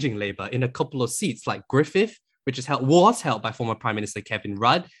challenging Labour in a couple of seats like Griffith, which was held by former Prime Minister Kevin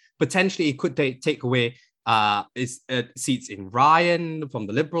Rudd. Potentially, it could take away seats in Ryan from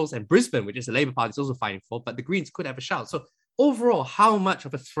the Liberals and Brisbane, which is the Labour Party is also fighting for, but the Greens could have a shout. So overall, how much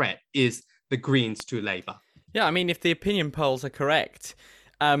of a threat is the Greens to Labour? Yeah, I mean, if the opinion polls are correct,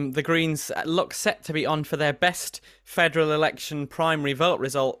 the Greens look set to be on for their best federal election primary vote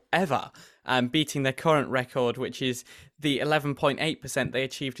result ever, beating their current record, which is the 11.8% they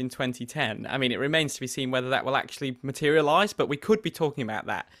achieved in 2010. I mean, it remains to be seen whether that will actually materialise, but we could be talking about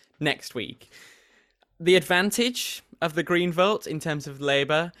that next week. The advantage of the Green vote in terms of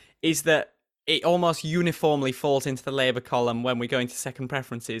Labour is that it almost uniformly falls into the Labour column when we go into second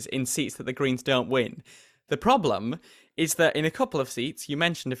preferences in seats that the Greens don't win. The problem is that in a couple of seats, you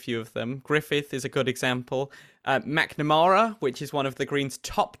mentioned a few of them, Griffith is a good example, Macnamara, which is one of the Greens'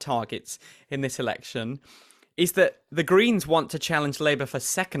 top targets in this election, is that the Greens want to challenge Labour for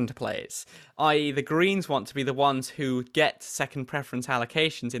second place, i.e. the Greens want to be the ones who get second preference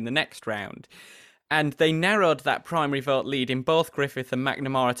allocations in the next round. And they narrowed that primary vote lead in both Griffith and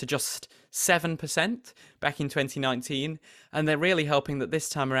Macnamara to just 7% back in 2019. And they're really hoping that this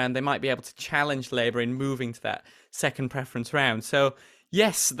time around they might be able to challenge Labour in moving to that second preference round. So,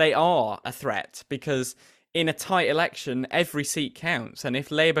 yes, they are a threat because in a tight election, every seat counts. And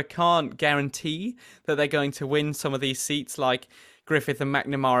if Labour can't guarantee that they're going to win some of these seats like Griffith and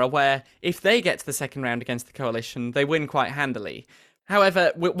Macnamara, where if they get to the second round against the coalition, they win quite handily.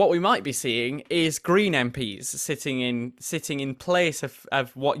 However, what we might be seeing is Green MPs sitting in place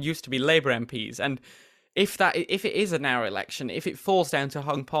of what used to be Labour MPs, and if it is a narrow election, if it falls down to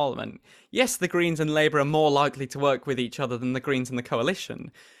hung parliament, yes, the Greens and Labour are more likely to work with each other than the Greens and the coalition.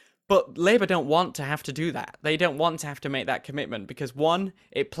 But Labour don't want to have to do that. They don't want to have to make that commitment because one,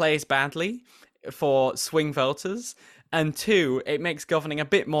 it plays badly for swing voters, and two, it makes governing a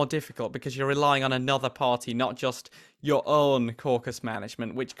bit more difficult because you're relying on another party, not just your own caucus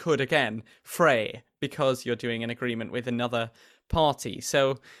management, which could again fray because you're doing an agreement with another party.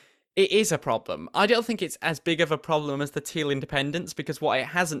 So it is a problem. I don't think it's as big of a problem as the Teal Independents, because what it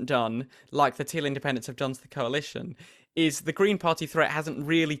hasn't done, like the Teal Independents have done to the coalition, is the Green Party threat hasn't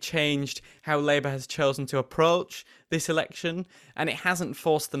really changed how Labour has chosen to approach this election, and it hasn't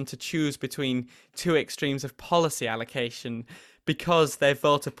forced them to choose between two extremes of policy allocation because their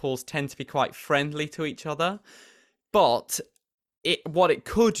voter pools tend to be quite friendly to each other. But what it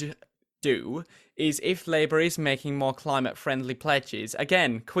could do is, if Labour is making more climate-friendly pledges,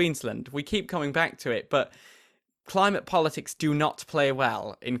 again, Queensland, we keep coming back to it, but climate politics do not play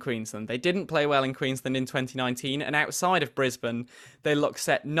well in Queensland. They didn't play well in Queensland in 2019, and outside of Brisbane, they look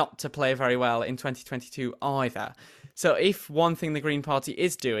set not to play very well in 2022 either. So if one thing the Green Party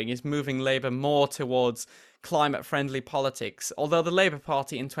is doing is moving Labour more towards climate-friendly politics, although the Labour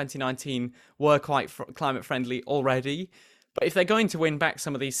Party in 2019 were quite climate-friendly already, but if they're going to win back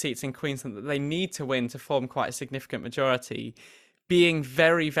some of these seats in Queensland that they need to win to form quite a significant majority, being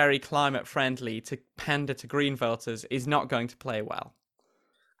very, very climate friendly to pander to Green voters is not going to play well.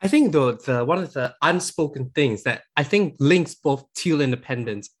 I think though one of the unspoken things that I think links both Teal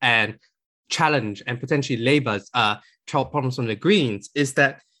Independents and Challenge and potentially Labour's problems from the Greens is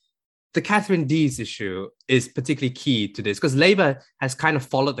that the Catherine Dees issue is particularly key to this, because Labour has kind of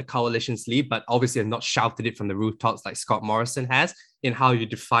followed the coalition's lead, but obviously have not shouted it from the rooftops like Scott Morrison has in how you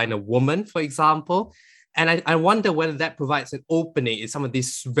define a woman, for example. And I wonder whether that provides an opening in some of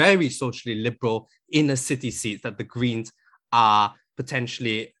these very socially liberal inner city seats that the Greens are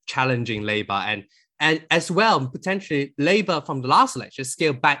potentially challenging Labour. And as well, potentially Labour from the last election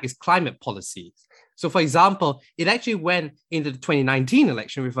scaled back its climate policies. So, for example, it actually went into the 2019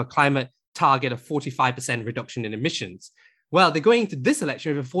 election with a climate target of 45% reduction in emissions. Well, they're going into this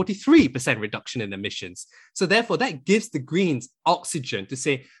election with a 43% reduction in emissions. So therefore, that gives the Greens oxygen to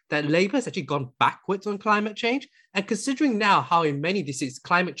say that Labour has actually gone backwards on climate change. And considering now how in many districts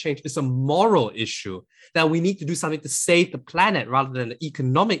climate change is a moral issue, that we need to do something to save the planet rather than an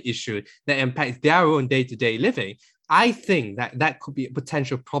economic issue that impacts their own day-to-day living, I think that that could be a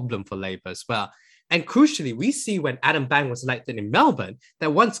potential problem for Labour as well. And crucially, we see when Adam Bank was elected in Melbourne,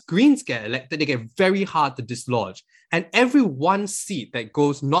 that once Greens get elected, they get very hard to dislodge. And every one seat that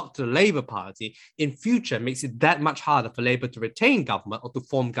goes not to the Labour Party in future makes it that much harder for Labour to retain government or to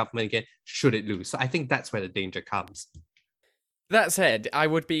form government again should it lose. So I think that's where the danger comes. That said, I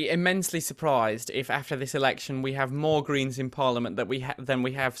would be immensely surprised if after this election we have more Greens in Parliament than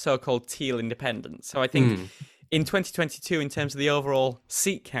we have so-called Teal Independents. So I think in 2022, in terms of the overall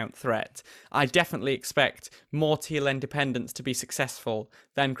seat count threat, I definitely expect more Teal Independents to be successful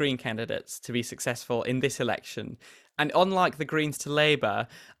than Green candidates to be successful in this election. And unlike the Greens to Labour,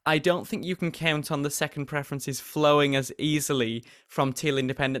 I don't think you can count on the second preferences flowing as easily from Teal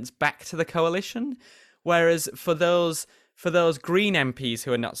Independents back to the coalition. Whereas for those Green MPs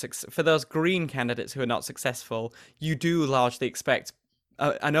who are not for those Green candidates who are not successful, you do largely expect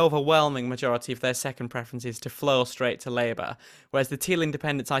an overwhelming majority of their second preferences to flow straight to Labour, whereas the Teal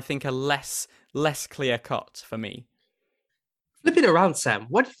Independents, I think, are less clear-cut for me. Flip it around, Sam.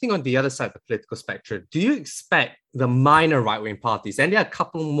 What do you think on the other side of the political spectrum? Do you expect the minor right-wing parties, and there are a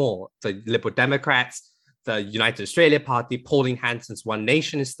couple more, the Liberal Democrats, the United Australia Party, Pauline Hanson's One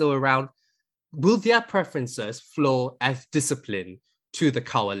Nation is still around, will their preferences flow as discipline to the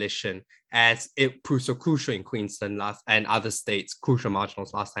coalition as it proved so crucial in Queensland and other states, crucial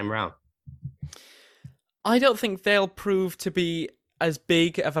marginals last time around? I don't think they'll prove to be as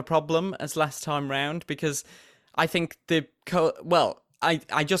big of a problem as last time round, because I think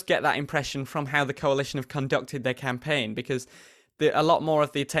I just get that impression from how the coalition have conducted their campaign, because a lot more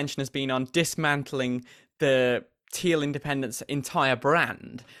of the attention has been on dismantling the Teal Independents' entire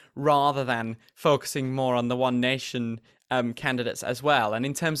brand rather than focusing more on the One Nation candidates as well. And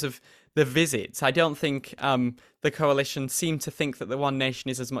in terms of the visits, I don't think the coalition seem to think that the One Nation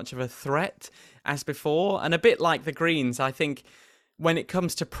is as much of a threat as before. And a bit like the Greens, I think when it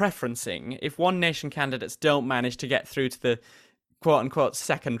comes to preferencing, if One Nation candidates don't manage to get through to the quote-unquote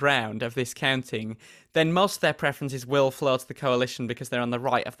second round of this counting, then most of their preferences will flow to the coalition because they're on the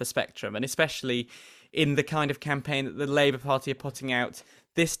right of the spectrum. And especially in the kind of campaign that the Labour Party are putting out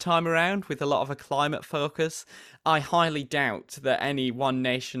this time around, with a lot of a climate focus. I highly doubt that any One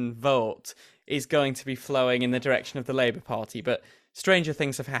Nation vote is going to be flowing in the direction of the Labour Party, but stranger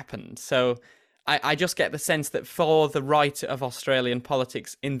things have happened. So I just get the sense that for the right of Australian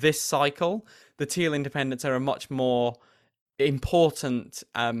politics in this cycle, the Teal Independents are a much more important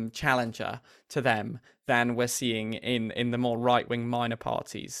challenger to them than we're seeing in the more right-wing minor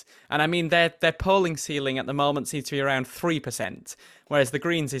parties. And I mean, their polling ceiling at the moment seems to be around 3%, whereas the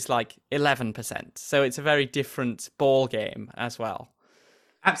Greens is like 11%. So it's a very different ball game as well.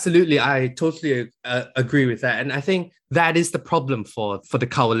 Absolutely, I totally agree with that. And I think that is the problem for the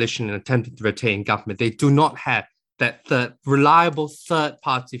coalition in attempting to retain government. They do not have that reliable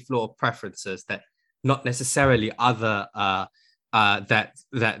third-party flow of preferences that not necessarily other that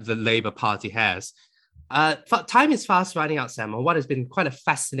the Labour Party has. Time is fast running out, Sam, on what has been quite a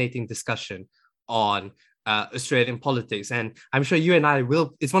fascinating discussion on Australian politics. And I'm sure you and I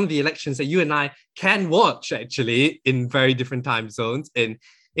will, it's one of the elections that you and I can watch actually in very different time zones, in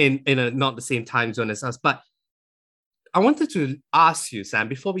not the same time zone as us. But I wanted to ask you, Sam,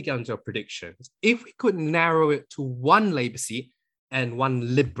 before we get into our predictions, if we could narrow it to one Labour seat and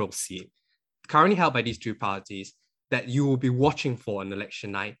one Liberal seat, currently held by these two parties, that you will be watching for on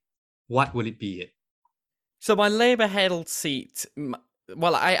election night, what will it be? So my Labour-held seat,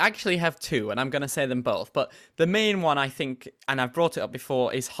 well, I actually have two, and I'm going to say them both. But the main one, I think, and I've brought it up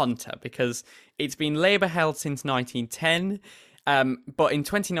before, is Hunter, because it's been Labour-held since 1910. But in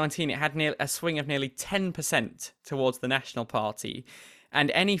 2019, it had a swing of nearly 10% towards the National Party.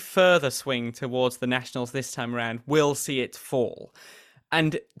 And any further swing towards the Nationals this time around will see it fall.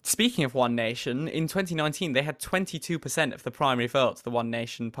 And speaking of One Nation, in 2019, they had 22% of the primary votes, the One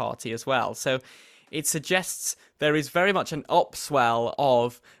Nation Party as well. So it suggests there is very much an upswell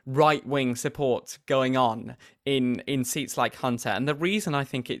of right-wing support going on in seats like Hunter. And the reason I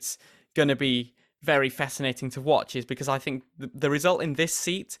think it's going to be very fascinating to watch is because I think the result in this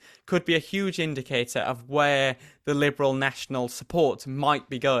seat could be a huge indicator of where the Liberal national support might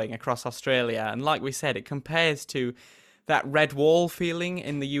be going across Australia. And like we said, it compares to that red wall feeling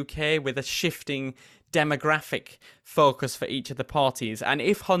in the UK with a shifting demographic focus for each of the parties. And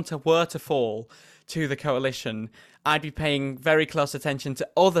if Hunter were to fall to the coalition, I'd be paying very close attention to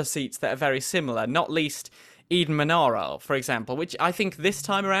other seats that are very similar, not least Eden Monaro, for example, which I think this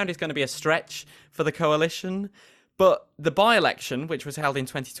time around is going to be a stretch for the coalition. But the by-election, which was held in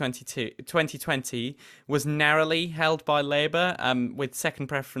 2020, was narrowly held by Labour, with second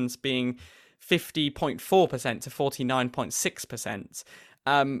preference being 50.4% to 49.6%,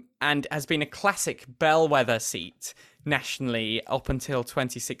 and has been a classic bellwether seat nationally up until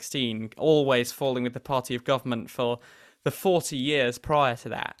 2016, always falling with the party of government for the 40 years prior to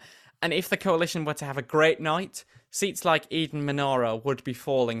that. And if the coalition were to have a great night, seats like Eden Monaro would be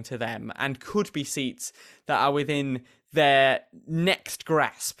falling to them and could be seats that are within their next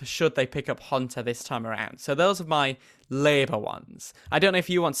grasp should they pick up Hunter this time around. So those are my Labour ones. I don't know if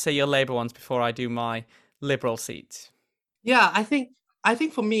you want to say your Labour ones before I do my Liberal seats. Yeah, I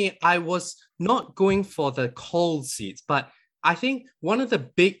think for me, I was not going for the cold seats, but I think one of the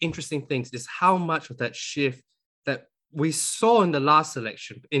big interesting things is how much of that shift that we saw in the last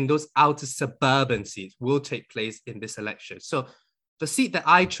election in those outer suburban seats will take place in this election. So the seat that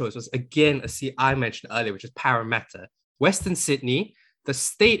I chose was again a seat I mentioned earlier, which is Parramatta. Western Sydney, the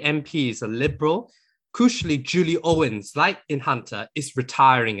state MP is a Liberal. Crucially, Julie Owens, like in Hunter, is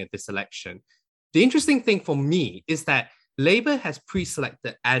retiring at this election. The interesting thing for me is that Labour has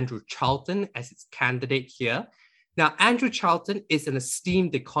pre-selected Andrew Charlton as its candidate here. Now, Andrew Charlton is an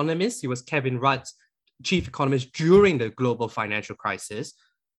esteemed economist. He was Kevin Rudd's chief economist during the global financial crisis,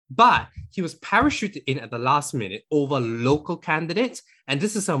 but he was parachuted in at the last minute over local candidates. And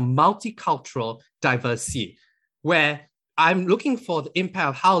this is a multicultural, diverse seat where I'm looking for the impact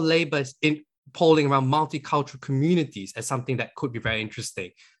of how Labour is in polling around multicultural communities as something that could be very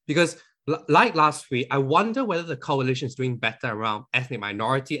interesting. Because like last week, I wonder whether the coalition is doing better around ethnic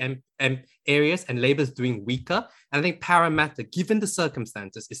minority areas and Labour is doing weaker. And I think Parramatta, given the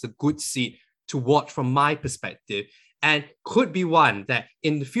circumstances, is a good seat to watch from my perspective, and could be one that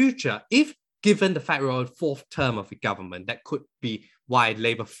in the future, if given the fact we're on the fourth term of the government, that could be why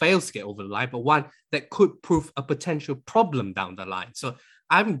Labour fails to get over the line, but one that could prove a potential problem down the line. So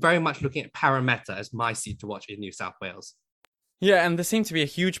I'm very much looking at Parramatta as my seat to watch in New South Wales. Yeah, and there seemed to be a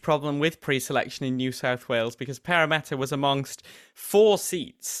huge problem with pre-selection in New South Wales because Parramatta was amongst 4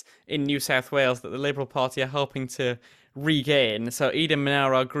 seats in New South Wales that the Liberal Party are hoping to regain. So Eden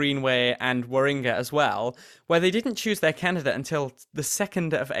Monaro, Greenway and Warringah as well, where they didn't choose their candidate until the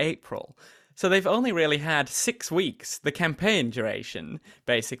 2nd of April. So they've only really had 6 weeks, the campaign duration,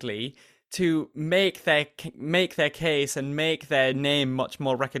 basically, to make their case and make their name much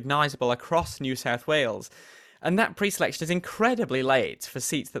more recognisable across New South Wales. And that pre-selection is incredibly late for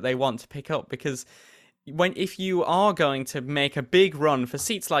seats that they want to pick up, because if you are going to make a big run for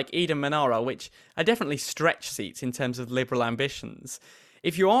seats like Eden Monaro, which are definitely stretch seats in terms of Liberal ambitions,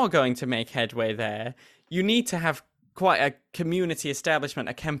 if you are going to make headway there, you need to have quite a community establishment,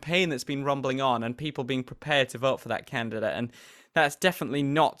 a campaign that's been rumbling on, and people being prepared to vote for that candidate. And that's definitely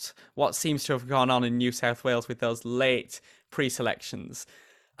not what seems to have gone on in New South Wales with those late pre-selections.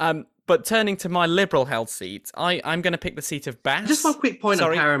 But turning to my Liberal-held seat, I'm going to pick the seat of Bass. Just one quick point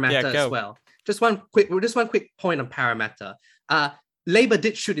on Parramatta as well. Just one quick point on Parramatta. Labour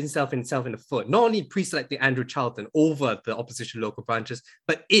did shoot itself in the foot, not only pre-selecting Andrew Charlton over the opposition local branches,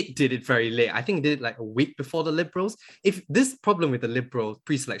 but it did it very late. I think it did it like a week before the Liberals. If this problem with the Liberal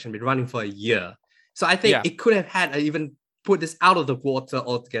pre-selection been running for a year, so I think it could have had even put this out of the water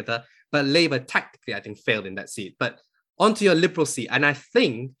altogether, but Labour tactically, I think, failed in that seat. But onto your Liberal seat, and I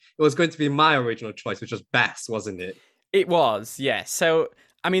think it was going to be my original choice, which was Bass, wasn't it? It was, yes. So,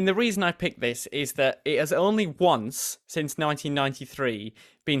 I mean, the reason I picked this is that it has only once since 1993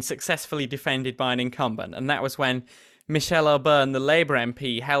 been successfully defended by an incumbent, and that was when Michelle O'Byrne, the Labour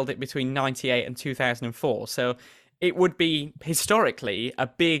MP, held it between 1998 and 2004. So it would be, historically, a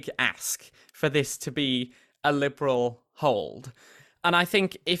big ask for this to be a Liberal hold. And I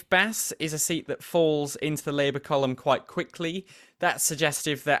think if Bass is a seat that falls into the Labour column quite quickly, that's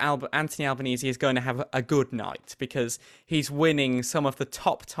suggestive that Anthony Albanese is going to have a good night, because he's winning some of the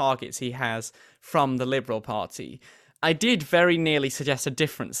top targets he has from the Liberal Party. I did very nearly suggest a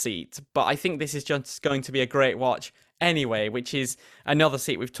different seat, but I think this is just going to be a great watch anyway, which is another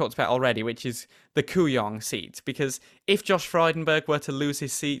seat we've talked about already, which is the Kooyong seat. Because if Josh Frydenberg were to lose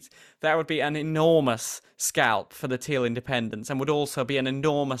his seat, that would be an enormous scalp for the Teal Independents, and would also be an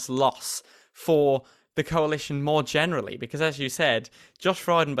enormous loss for the coalition more generally, because as you said, Josh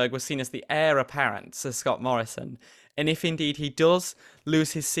Frydenberg was seen as the heir apparent to Scott Morrison. And if indeed he does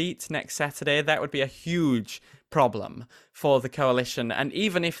lose his seat next Saturday, that would be a huge problem for the coalition. And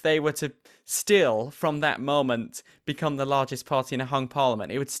even if they were to still, from that moment, become the largest party in a hung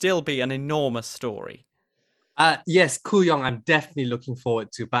parliament, it would still be an enormous story. Yes, Kooyong, I'm definitely looking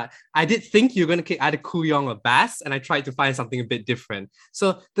forward to. But I did think you're going to kick either Kooyong or Bass, and I tried to find something a bit different.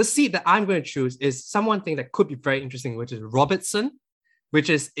 So the seat that I'm going to choose is someone thing that could be very interesting, which is Robertson,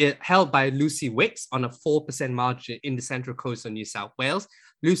 which is held by Lucy Wicks on a 4% margin in the Central Coast of New South Wales.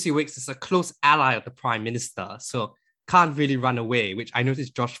 Lucy Wicks is a close ally of the Prime Minister, so can't really run away, which I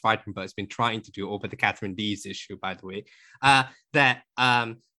noticed Josh Frydenberg has been trying to do over the Catherine Dees issue, by the way.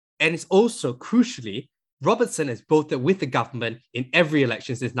 And it's also, crucially, Robertson has voted with the government in every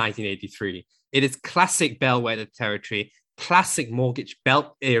election since 1983. It is classic bellwether territory, classic mortgage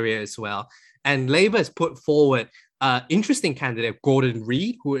belt area as well. And Labour has put forward interesting candidate, Gordon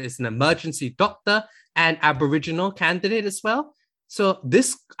Reid, who is an emergency doctor and Aboriginal candidate as well. So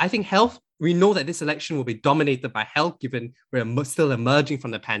this, I think, health, we know that this election will be dominated by health, given we're still emerging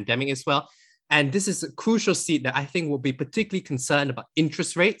from the pandemic as well. And this is a crucial seat that I think will be particularly concerned about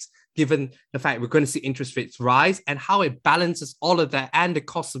interest rates, given the fact we're going to see interest rates rise, and how it balances all of that, and the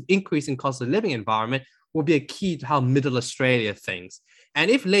cost of increasing cost of living environment will be a key to how Middle Australia thinks. And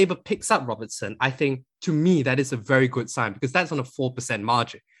if Labour picks up Robertson, I think, to me, that is a very good sign, because that's on a 4%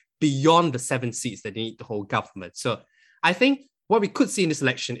 margin, beyond the 7 seats that they need to hold government. So I think what we could see in this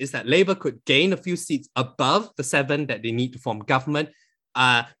election is that Labour could gain a few seats above the 7 that they need to form government,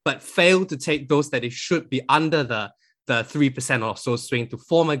 but fail to take those that they should be under the 3% or so swing to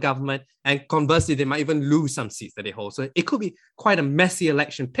form a government. And conversely, they might even lose some seats that they hold. So it could be quite a messy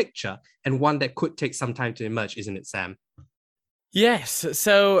election picture, and one that could take some time to emerge, isn't it, Sam? Yes.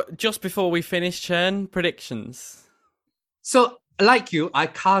 So just before we finish, Churn, predictions. So like you, I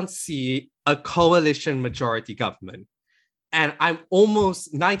can't see a coalition majority government. And I'm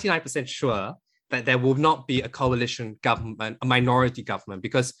almost 99% sure that there will not be a coalition government, a minority government,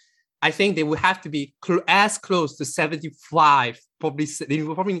 because I think they will have to be as close to 75, they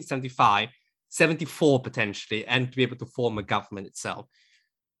will probably need 75, 74 potentially, and to be able to form a government itself.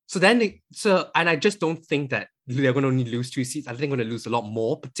 And I just don't think that they're going to only lose 2 seats. I think they're going to lose a lot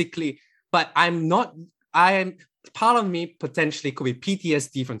more, particularly, but part of me potentially could be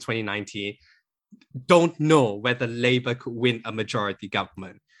PTSD from 2019. Don't know whether Labour could win a majority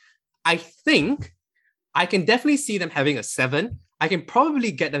government. I think I can definitely see them having a 7. I can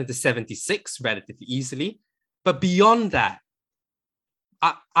probably get them to 76 relatively easily. But beyond that,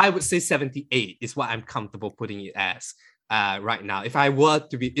 I would say 78 is what I'm comfortable putting it as. right now. If I were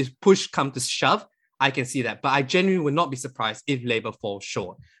to be, if push come to shove, I can see that. But I genuinely would not be surprised if Labour falls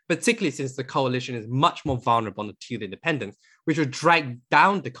short, particularly since the coalition is much more vulnerable to the independents, which will drag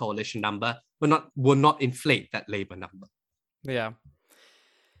down the coalition number, but will not inflate that Labour number. Yeah.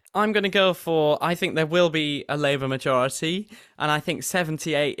 I'm going to go for, I think there will be a Labour majority, and I think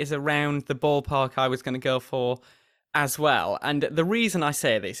 78 is around the ballpark I was going to go for as well. And the reason I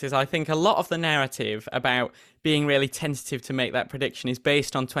say this is I think a lot of the narrative about being really tentative to make that prediction is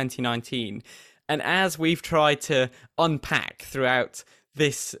based on 2019. And as we've tried to unpack throughout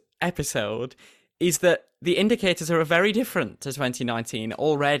this episode, is that the indicators are very different to 2019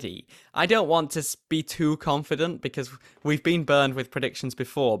 already. I don't want to be too confident because we've been burned with predictions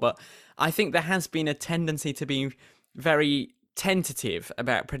before, but I think there has been a tendency to be very tentative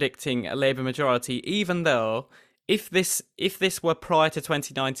about predicting a Labour majority, even though if this were prior to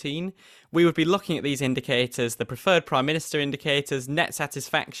 2019, we would be looking at these indicators, the preferred Prime Minister indicators, net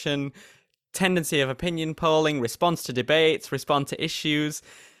satisfaction, tendency of opinion polling, response to debates, response to issues,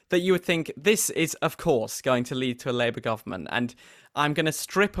 that you would think this is, of course, going to lead to a Labour government. And I'm going to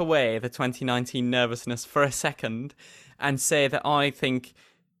strip away the 2019 nervousness for a second and say that I think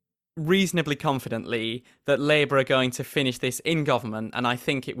reasonably confidently that Labour are going to finish this in government, and I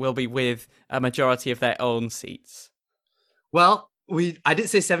think it will be with a majority of their own seats. Well, I did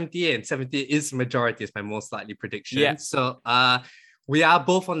say 78, and 78 is majority is my most likely prediction. Yeah. So we are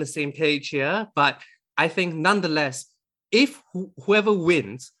both on the same page here, but I think nonetheless, if whoever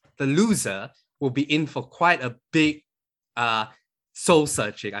wins, the loser will be in for quite a big soul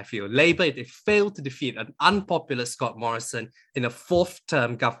searching, I feel. Labour, if they fail to defeat an unpopular Scott Morrison in a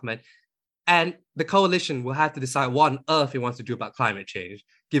fourth-term government, and the coalition will have to decide what on earth it wants to do about climate change,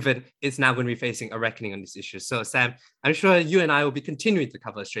 given it's now going to be facing a reckoning on this issue. So, Sam, I'm sure you and I will be continuing to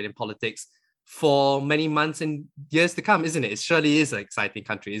cover Australian politics for many months and years to come, isn't it? It surely is an exciting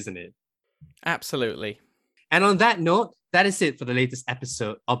country, isn't it? Absolutely. And on that note, that is it for the latest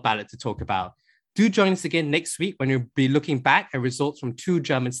episode of Ballot to Talk About. Do join us again next week when we'll be looking back at results from 2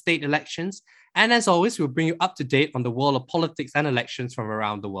 German state elections. And as always, we'll bring you up to date on the world of politics and elections from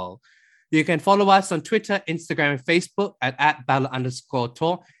around the world. You can follow us on Twitter, Instagram, and Facebook at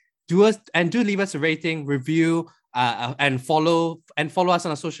 @ballot_talk. Do leave us a rating, review, and follow us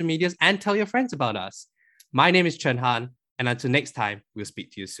on our social medias and tell your friends about us. My name is Chen Han, and until next time, we'll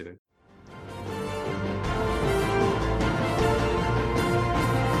speak to you soon.